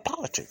trust the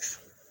politics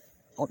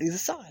on either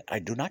side. I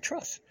do not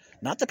trust.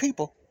 Not the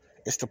people.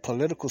 It's the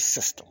political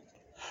system.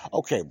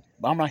 Okay,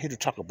 I'm not here to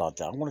talk about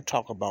that. I want to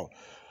talk about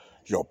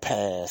your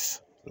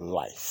past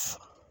life.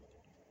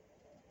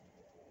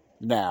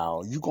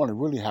 Now, you're going to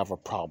really have a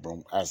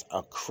problem as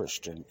a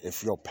Christian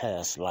if your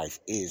past life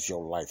is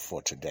your life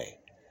for today.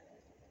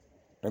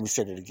 Let me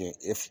say that again.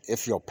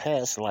 If your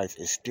past life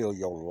is still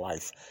your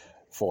life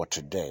for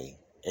today,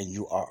 and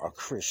you are a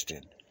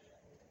Christian,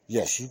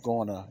 yes,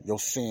 your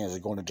sins are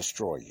going to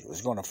destroy you.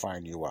 It's going to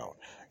find you out.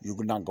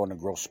 You're not going to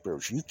grow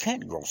spiritually. You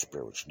can't grow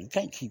spiritually. You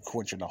can't keep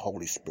quenching the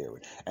Holy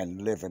Spirit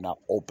and living an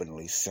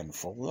openly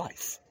sinful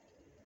life.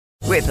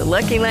 With the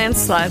Lucky Land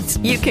Slots,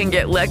 you can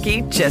get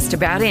lucky just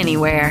about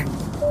anywhere.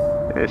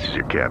 This is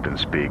your captain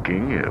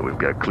speaking. We've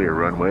got clear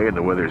runway and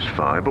the weather's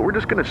fine, but we're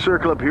just going to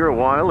circle up here a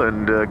while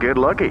and get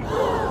lucky.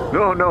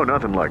 No,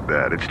 nothing like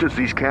that. It's just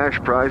these cash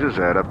prizes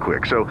add up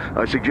quick. So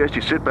I suggest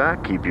you sit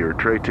back, keep your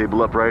tray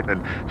table upright,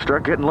 and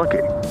start getting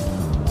lucky.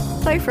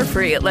 Play for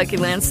free at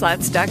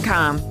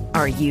LuckyLandSlots.com.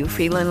 Are you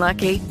feeling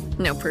lucky?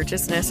 No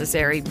purchase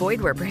necessary.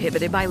 Void where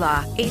prohibited by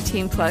law.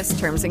 18+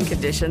 terms and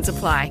conditions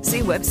apply.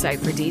 See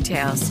website for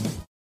details.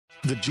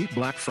 The Jeep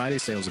Black Friday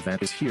sales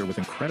event is here with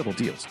incredible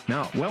deals.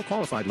 Now,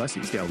 well-qualified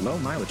lessees get a low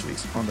mileage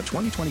lease on the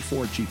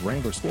 2024 Jeep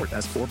Wrangler Sport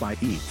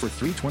S4xE for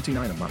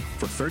 $329 a month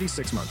for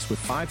 36 months with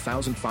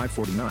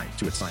 $5,549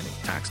 to its signing.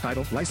 Tax,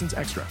 title, license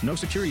extra. No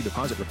security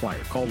deposit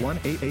required. Call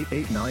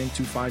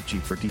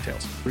 1-888-925-JEEP for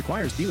details.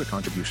 Requires dealer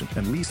contribution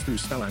and lease through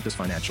Stellantis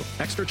Financial.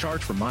 Extra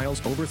charge for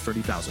miles over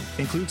 30,000.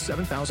 Includes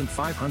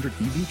 $7,500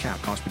 EV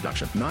cap cost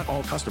reduction. Not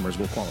all customers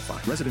will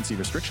qualify. Residency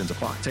restrictions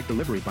apply. Take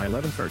delivery by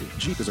 11/30.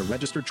 Jeep is a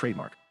registered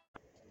trademark.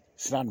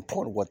 It's not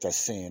important what that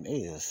sin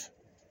is.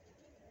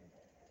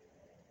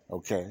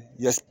 Okay?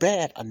 It's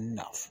bad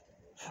enough.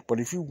 But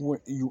if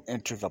you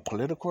enter the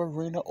political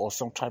arena or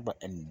some type of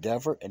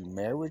endeavor in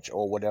marriage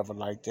or whatever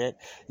like that,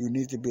 you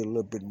need to be a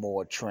little bit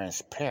more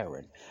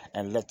transparent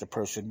and let the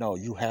person know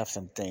you have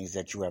some things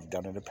that you have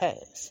done in the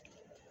past.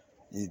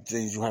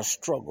 Things you have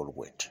struggled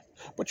with.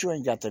 But you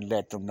ain't got to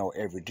let them know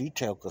every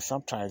detail because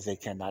sometimes they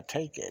cannot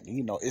take it.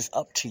 It's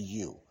up to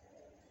you.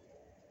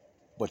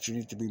 But you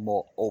need to be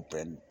more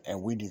open,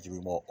 and we need to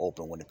be more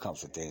open when it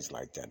comes to things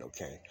like that,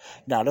 okay?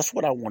 Now, that's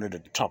what I wanted to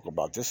talk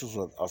about. This is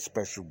a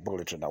special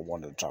bulletin I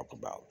wanted to talk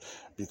about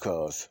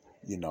because,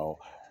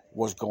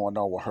 what's going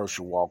on with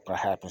Herschel Walker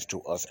happens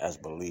to us as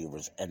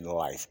believers in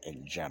life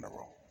in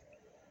general.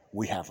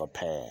 We have a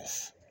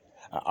past.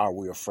 Are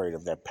we afraid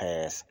of that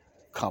past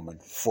coming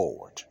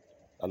forward?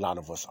 A lot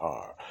of us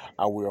are.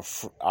 Are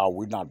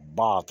we not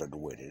bothered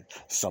with it?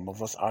 Some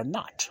of us are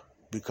not.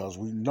 Because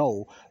we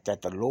know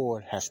that the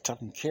Lord has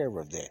taken care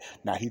of that.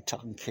 Now, He's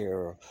taken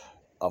care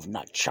of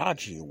not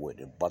charging you with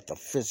it, but the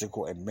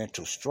physical and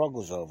mental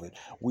struggles of it,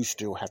 we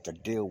still have to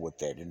deal with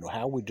that. And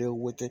how we deal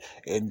with it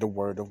in the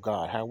Word of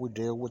God. How we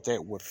deal with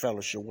that with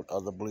fellowship with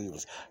other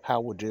believers.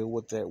 How we deal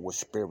with that with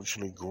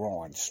spiritually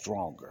growing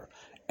stronger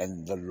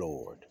in the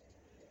Lord.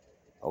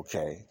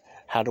 Okay?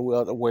 How do we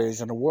other ways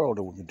in the world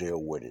that we can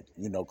deal with it?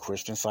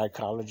 Christian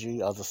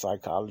psychology, other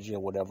psychology, or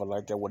whatever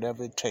like that.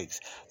 Whatever it takes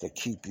to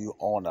keep you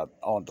on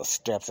the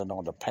steps and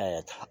on the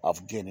path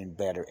of getting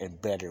better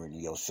and bettering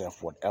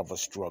yourself. Whatever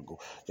struggle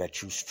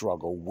that you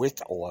struggle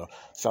with, or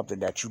something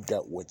that you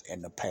dealt with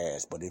in the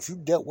past. But if you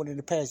dealt with it in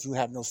the past, you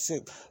have no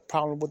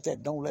problem with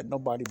that. Don't let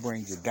nobody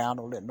bring you down.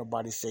 Don't let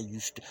nobody say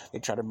they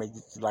try to make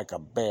you like a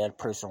bad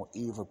person or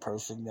evil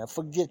person. Now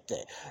forget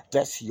that.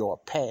 That's your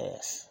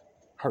past,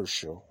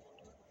 Herschel.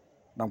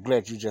 And I'm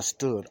glad you just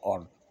stood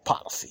on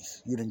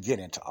policies. You didn't get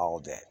into all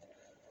that.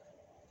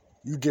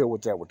 You deal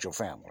with that with your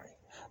family.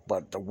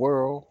 But the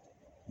world,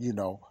 you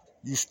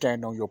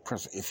stand on your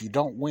principle. If you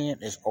don't win,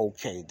 it's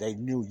okay. They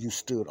knew you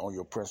stood on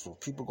your principle.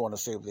 People going to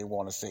say what they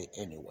want to say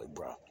anyway,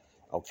 bro.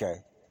 Okay?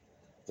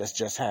 That's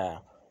just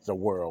how the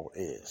world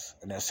is.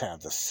 And that's how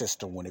the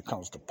system, when it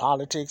comes to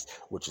politics,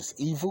 which is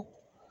evil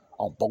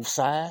on both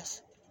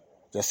sides,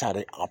 that's how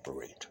they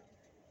operate.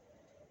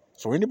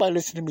 So anybody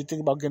listening to me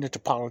think about getting into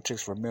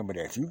politics, remember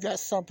that if you got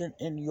something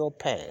in your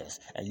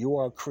past and you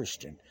are a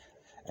Christian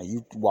and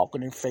you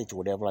walking in faith or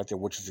whatever like that,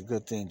 which is a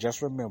good thing,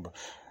 just remember,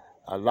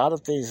 a lot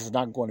of things is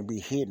not going to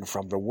be hidden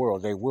from the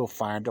world. They will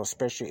find out,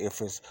 especially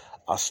if it's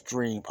a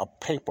stream of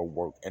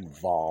paperwork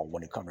involved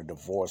when it comes to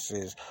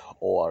divorces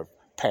or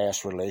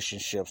past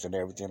relationships and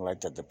everything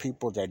like that. The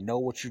people that know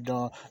what you've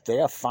done,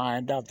 they'll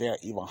find out. They'll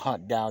even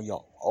hunt down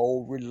your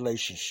old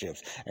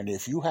relationships. And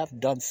if you have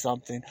done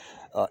something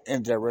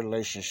in their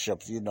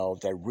relationships,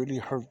 that really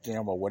hurt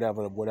them or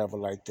whatever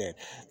like that,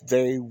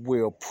 they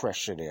will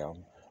pressure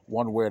them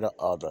one way or the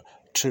other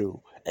to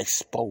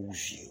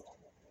expose you.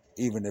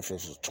 Even if it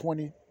was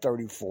 20,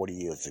 30, 40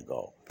 years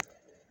ago.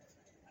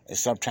 And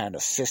sometimes the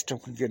system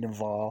can get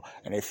involved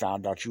and they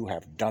found out you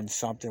have done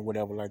something,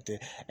 whatever like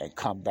that, and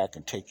come back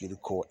and take you to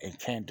court and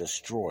can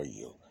destroy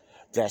you.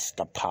 That's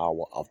the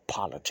power of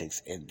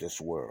politics in this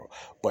world.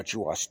 But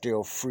you are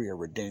still free and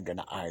redeemed in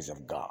the eyes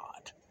of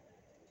God.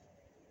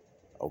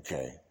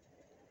 Okay?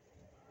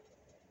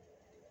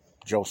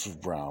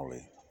 Joseph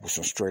Brownlee with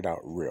some straight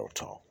out real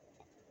talk.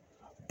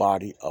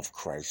 Body of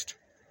Christ,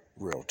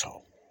 real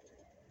talk.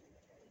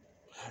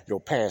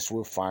 Your past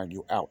will find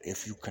you out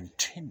if you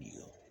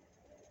continue.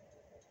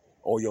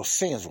 Or your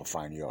sins will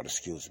find you out,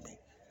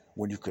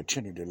 when you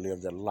continue to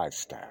live that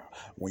lifestyle.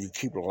 When you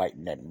keep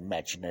lighting that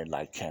match in that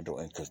light candle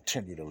and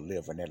continue to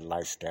live in that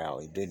lifestyle.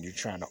 And then you're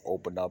trying to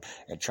open up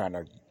and trying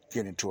to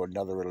get into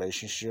another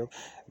relationship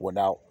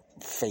without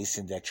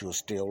facing that you're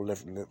still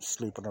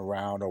sleeping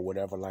around or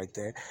whatever like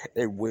that.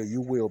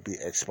 You will be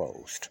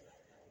exposed.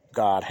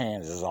 God's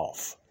hands is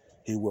off.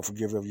 He will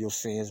forgive you of your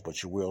sins,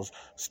 but you will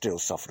still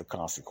suffer the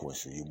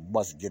consequences. You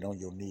must get on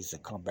your knees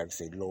and come back and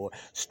say, Lord,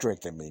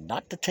 strengthen me.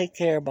 Not to take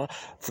care of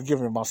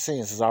forgiving my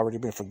sins has already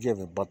been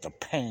forgiven, but the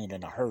pain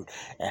and the hurt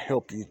and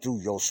help you through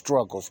your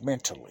struggles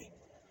mentally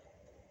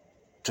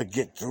to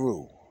get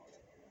through,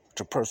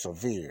 to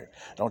persevere.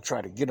 Don't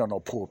try to get on no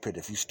pulpit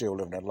if you still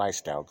live in that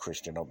lifestyle,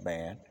 Christian or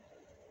man.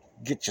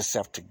 Get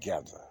yourself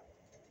together.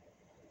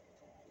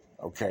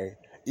 Okay?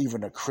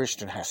 Even a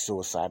Christian has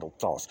suicidal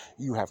thoughts.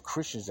 You have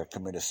Christians that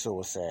committed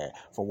suicide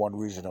for one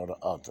reason or the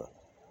other.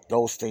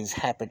 Those things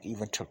happen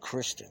even to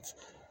Christians.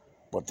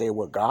 But they're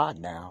with God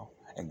now.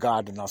 And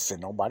God did not send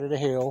nobody to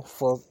hell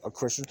for a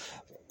Christian.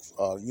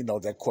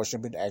 That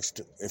question been asked,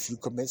 if you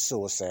commit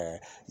suicide,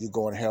 you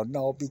go to hell.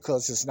 No,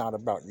 because it's not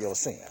about your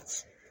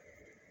sins.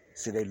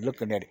 See, they're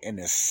looking at it in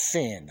a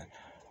sin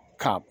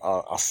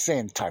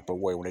type of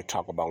way when they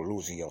talk about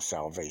losing your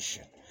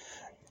salvation.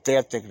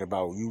 They're thinking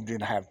about you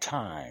didn't have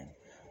time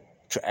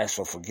to ask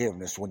for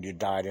forgiveness when you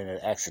died in an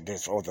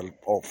accident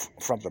or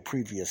from the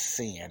previous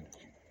sin.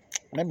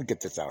 Let me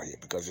get this out here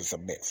because it's a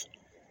myth.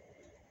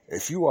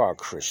 If you are a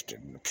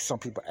Christian, some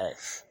people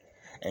ask,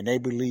 and they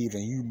believe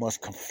and you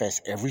must confess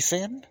every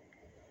sin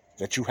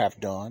that you have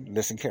done.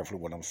 Listen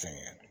carefully what I'm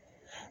saying.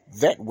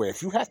 That way,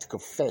 if you have to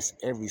confess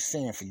every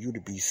sin for you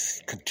to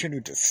continue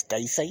to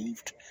stay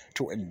saved,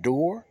 to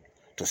endure,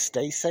 to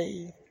stay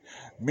saved,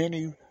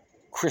 many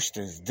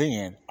Christians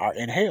then are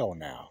in hell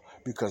now.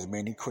 Because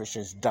many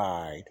Christians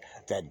died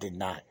that did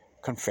not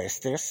confess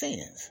their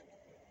sins.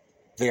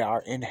 They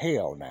are in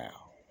hell now.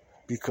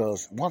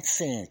 Because one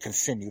sin can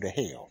send you to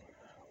hell.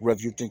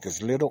 Whether you think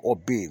it's little or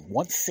big,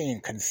 one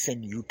sin can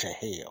send you to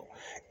hell.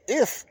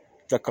 If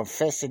the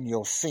confessing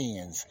your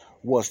sins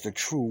was the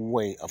true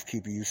way of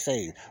keeping you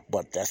saved.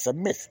 But that's a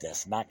myth.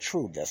 That's not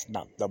true. That's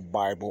not the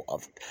Bible.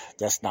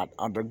 That's not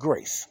under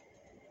grace.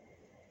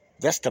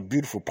 That's the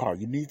beautiful part.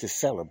 You need to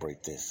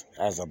celebrate this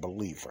as a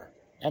believer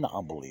and an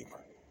unbeliever.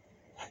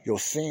 Your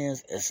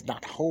sins is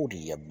not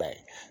holding you back.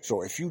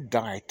 So if you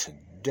die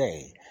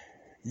today,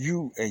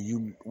 you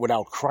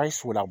without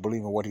Christ, without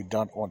believing what he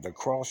done on the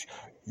cross,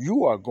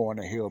 you are going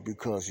to hell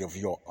because of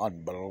your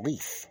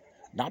unbelief,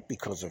 not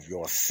because of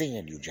your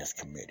sin you just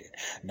committed.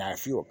 Now,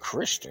 if you're a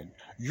Christian,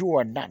 you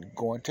are not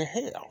going to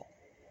hell.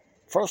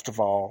 First of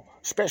all,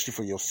 especially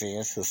for your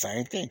sins, the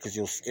same thing, because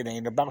it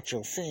ain't about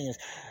your sins,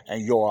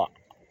 and your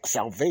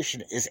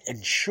salvation is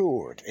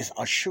ensured, is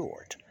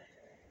assured.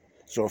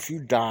 So if you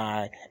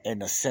die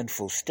in a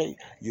sinful state,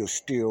 you're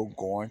still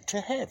going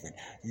to heaven.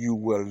 You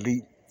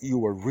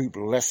will reap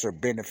lesser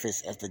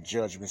benefits at the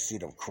judgment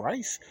seat of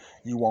Christ.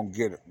 You won't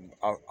get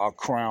a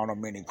crown or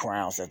many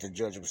crowns at the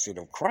judgment seat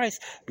of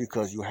Christ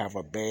because you have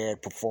a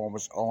bad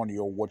performance on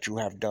what you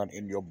have done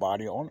in your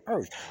body on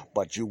earth.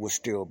 But you will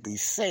still be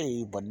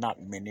saved, but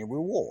not many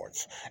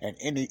rewards. And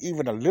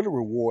even a little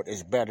reward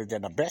is better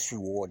than the best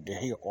reward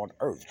here on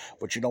earth.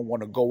 But you don't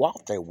want to go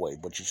out that way,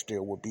 but you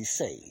still will be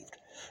saved.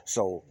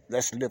 So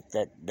let's lift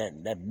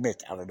that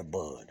myth out of the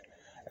bud.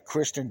 A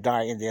Christian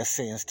die in their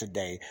sins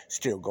today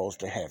still goes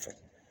to heaven.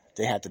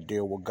 They have to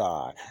deal with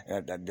God.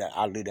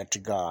 I leave that to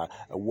God,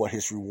 what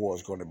his reward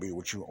is going to be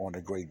with you on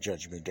the great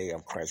judgment day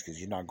of Christ, because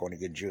you're not going to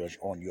get judged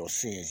on your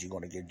sins. You're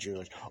going to get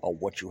judged on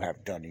what you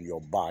have done in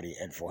your body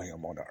and for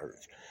him on the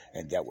earth.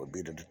 And that would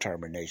be the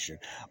determination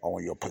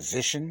on your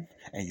position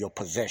and your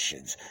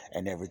possessions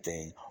and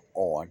everything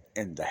on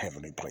in the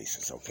heavenly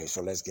places. Okay,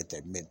 so let's get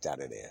that myth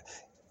out of there.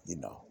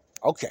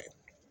 Okay.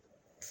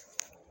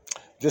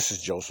 This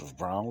is Joseph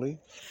Brownlee,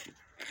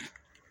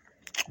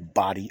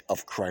 Body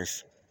of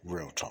Christ,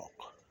 Real Talk.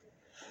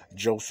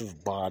 Joseph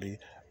Brownlee,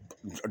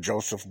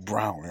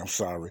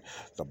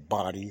 the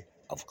Body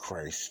of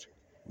Christ,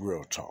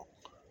 Real Talk.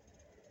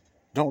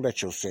 Don't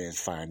let your sins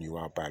find you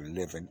out by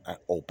living an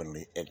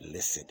openly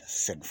illicit,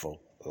 sinful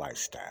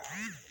lifestyle.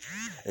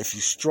 If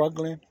you're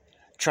struggling,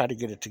 try to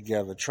get it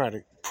together. Try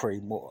to pray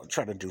more.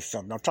 Try to do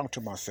something. I'll talk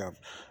to myself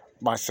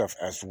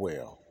as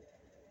well.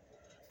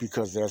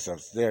 Because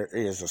there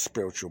is a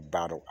spiritual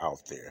battle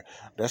out there.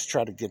 Let's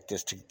try to get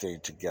this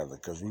thing together,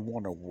 because we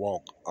want to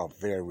walk a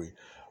very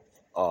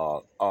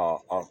a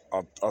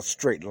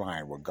straight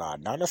line with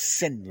God, not a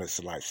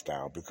sinless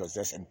lifestyle, because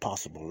that's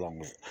impossible as long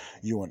as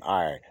you and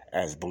I,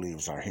 as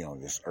believers, are here on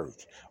this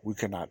earth. We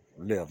cannot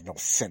live no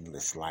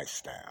sinless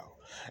lifestyle.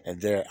 And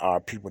there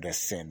are people that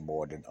sin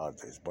more than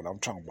others, but I'm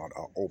talking about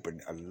an open,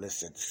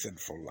 illicit,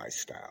 sinful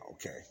lifestyle.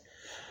 Okay.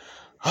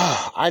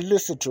 I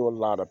listen to a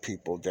lot of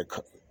people that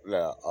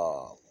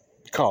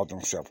call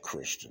themselves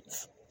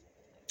Christians,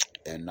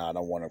 and I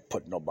don't want to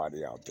put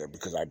nobody out there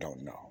because I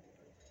don't know,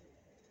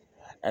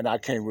 and I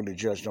can't really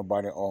judge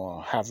nobody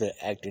on how they're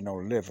acting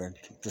or living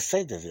to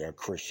say that they're a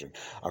Christian.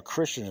 A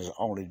Christian is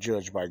only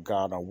judged by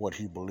God on what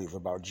he believes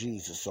about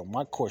Jesus. So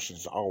my question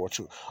is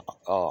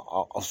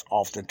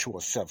often to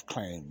a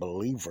self-claimed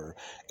believer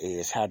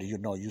is, how do you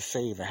know you're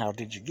saved, and how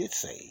did you get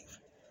saved?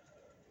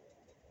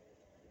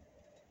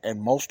 And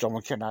most of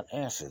them cannot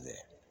answer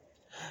that.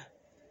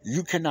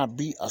 You cannot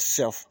be a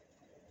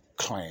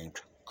self-claimed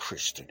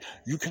Christian.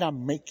 You cannot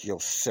make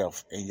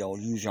yourself and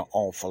use your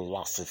own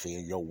philosophy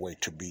and your way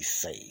to be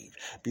saved,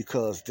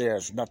 because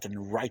there's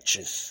nothing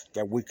righteous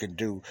that we can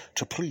do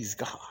to please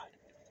God.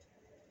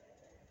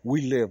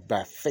 We live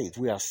by faith.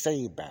 We are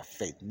saved by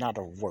faith, not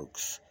of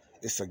works.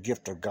 It's a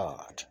gift of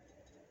God.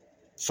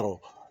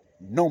 So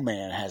no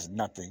man has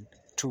nothing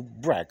to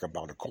brag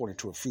about, according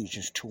to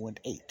Ephesians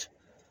 2:8.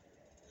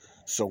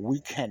 So we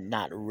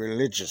cannot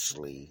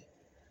religiously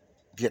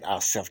get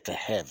ourselves to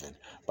heaven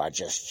by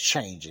just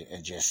changing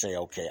and just say,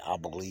 okay, I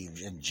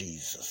believe in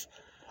Jesus.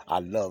 I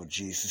love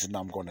Jesus, and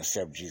I'm going to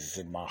accept Jesus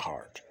in my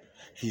heart.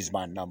 He's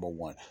my number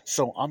one.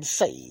 So I'm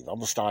saved. I'm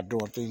going to start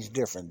doing things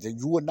different.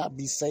 You will not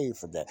be saved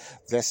for that.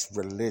 That's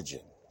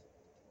religion.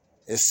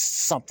 It's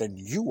something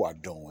you are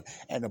doing.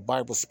 And the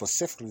Bible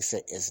specifically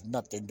says it's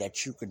nothing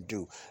that you can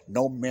do.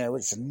 No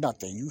merits,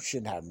 nothing. You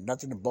shouldn't have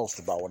nothing to boast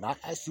about. When I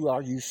ask you,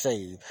 are you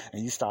saved?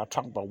 And you start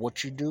talking about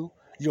what you do,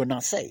 you're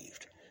not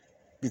saved.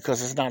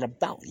 Because it's not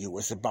about you.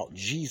 It's about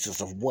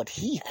Jesus, of what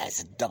he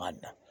has done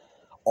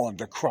on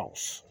the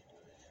cross.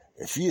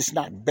 If it's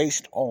not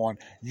based on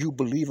you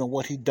believing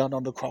what he done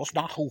on the cross,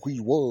 not who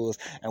he was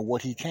and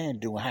what he can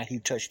do and how he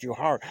touched your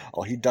heart,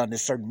 or he done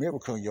this certain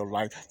miracle in your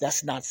life,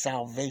 that's not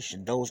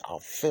salvation. Those are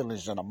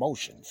feelings and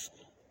emotions.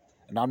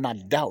 And I'm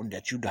not doubting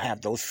that you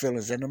have those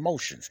feelings and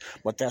emotions,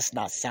 but that's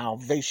not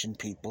salvation,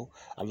 people.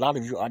 A lot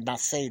of you are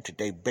not saved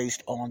today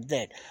based on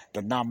that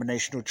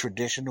denominational,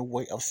 traditional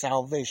way of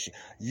salvation.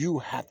 You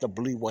have to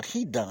believe what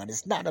he done.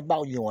 It's not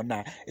about you and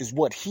I. It's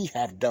what he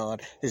have done,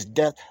 his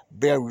death,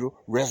 burial,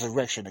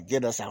 resurrection to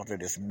get us out of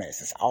this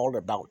mess. It's all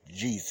about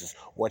Jesus,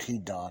 what he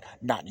done,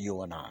 not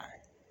you and I.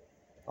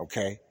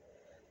 Okay?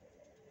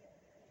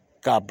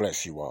 God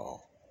bless you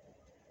all.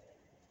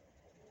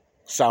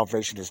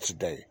 Salvation is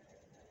today.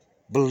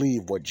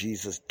 Believe what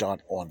Jesus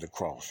done on the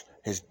cross.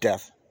 His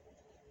death,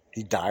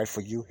 he died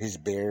for you. His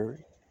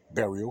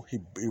burial,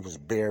 he was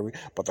buried.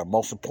 But the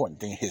most important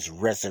thing, his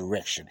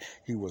resurrection,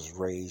 he was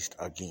raised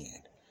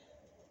again.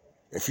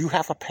 If you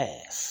have a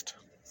past,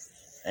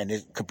 and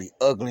it could be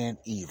ugly and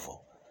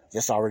evil,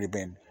 that's already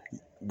been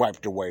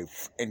wiped away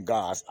in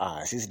God's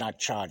eyes. He's not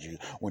charging you.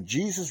 When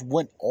Jesus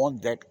went on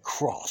that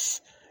cross,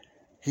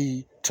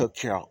 he took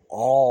care of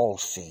all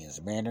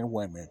sins, men and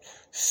women,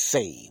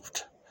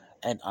 saved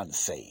and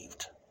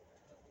unsaved,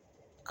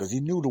 because he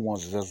knew the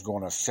ones that was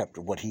going to accept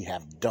what he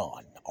have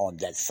done on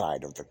that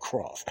side of the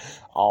cross.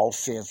 All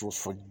sins was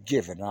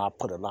forgiven, and I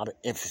put a lot of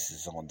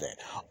emphasis on that.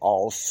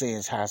 All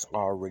sins has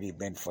already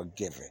been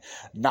forgiven.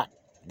 Not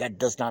That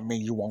does not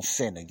mean you won't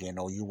sin again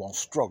or you won't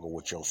struggle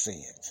with your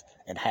sins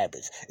and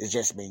habits. It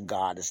just means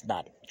God is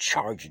not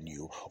charging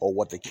you, or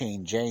what the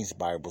King James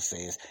Bible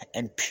says,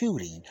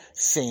 imputing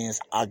sins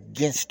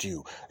against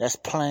you. That's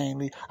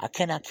plainly. I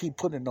cannot keep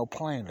putting no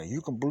plainly.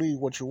 You can believe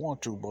what you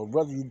want to, but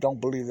whether you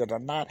don't believe it or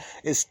not,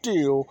 it's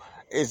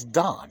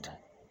done.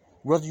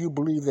 Whether you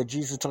believe that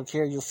Jesus took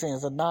care of your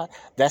sins or not,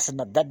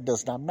 that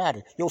does not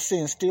matter. Your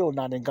sin's still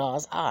not in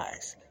God's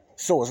eyes.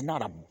 So it's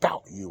not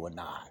about you and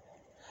I.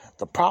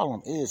 The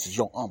problem is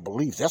your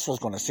unbelief. That's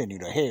what's going to send you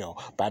to hell,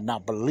 by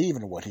not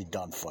believing what he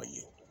done for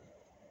you.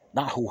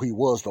 Not who he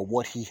was, but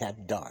what he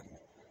had done.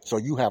 So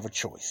you have a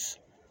choice.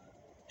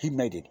 He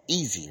made it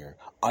easier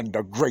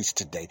under grace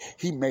today.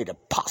 He made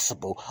it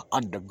possible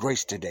under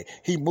grace today.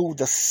 He moved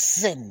the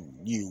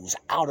sinews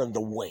out of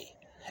the way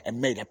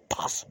and made it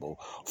possible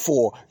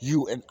for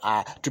you and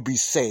I to be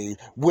saved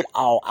with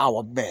all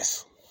our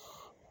mess.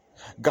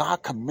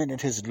 God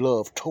commended his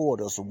love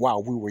toward us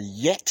while we were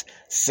yet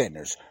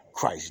sinners.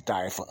 Christ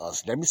died for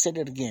us. Let me say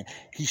that again.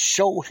 He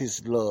showed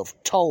his love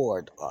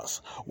toward us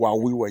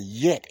while we were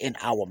yet in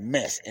our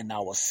mess, in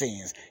our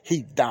sins.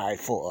 He died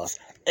for us.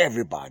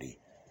 Everybody,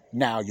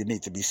 now you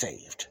need to be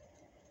saved.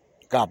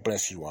 God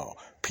bless you all.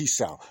 Peace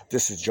out.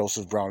 This is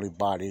Joseph Brownlee,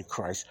 Body of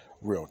Christ,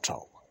 Real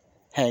Talk.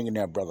 Hang in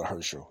there, Brother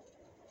Herschel.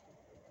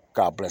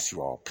 God bless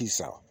you all.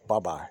 Peace out.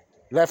 Bye-bye.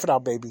 Laugh it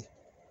out, baby.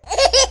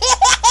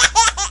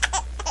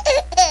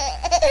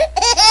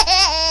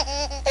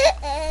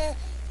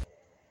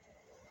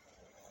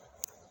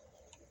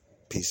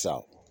 Peace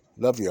out.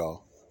 Love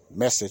y'all.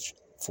 Message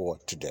for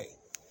today.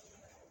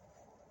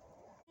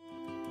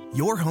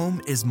 Your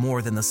home is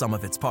more than the sum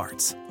of its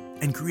parts,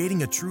 and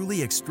creating a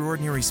truly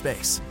extraordinary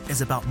space is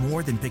about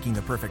more than picking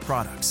the perfect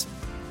products.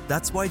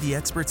 That's why the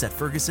experts at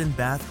Ferguson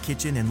Bath,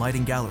 Kitchen, and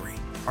Lighting Gallery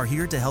are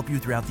here to help you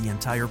throughout the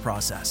entire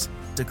process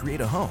to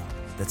create a home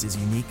that's as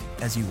unique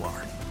as you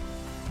are.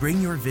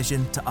 Bring your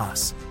vision to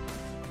us.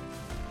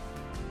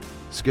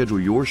 Schedule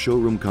your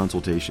showroom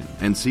consultation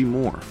and see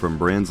more from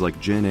brands like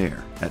Jen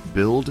Air at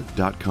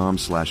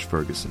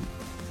build.com/Ferguson.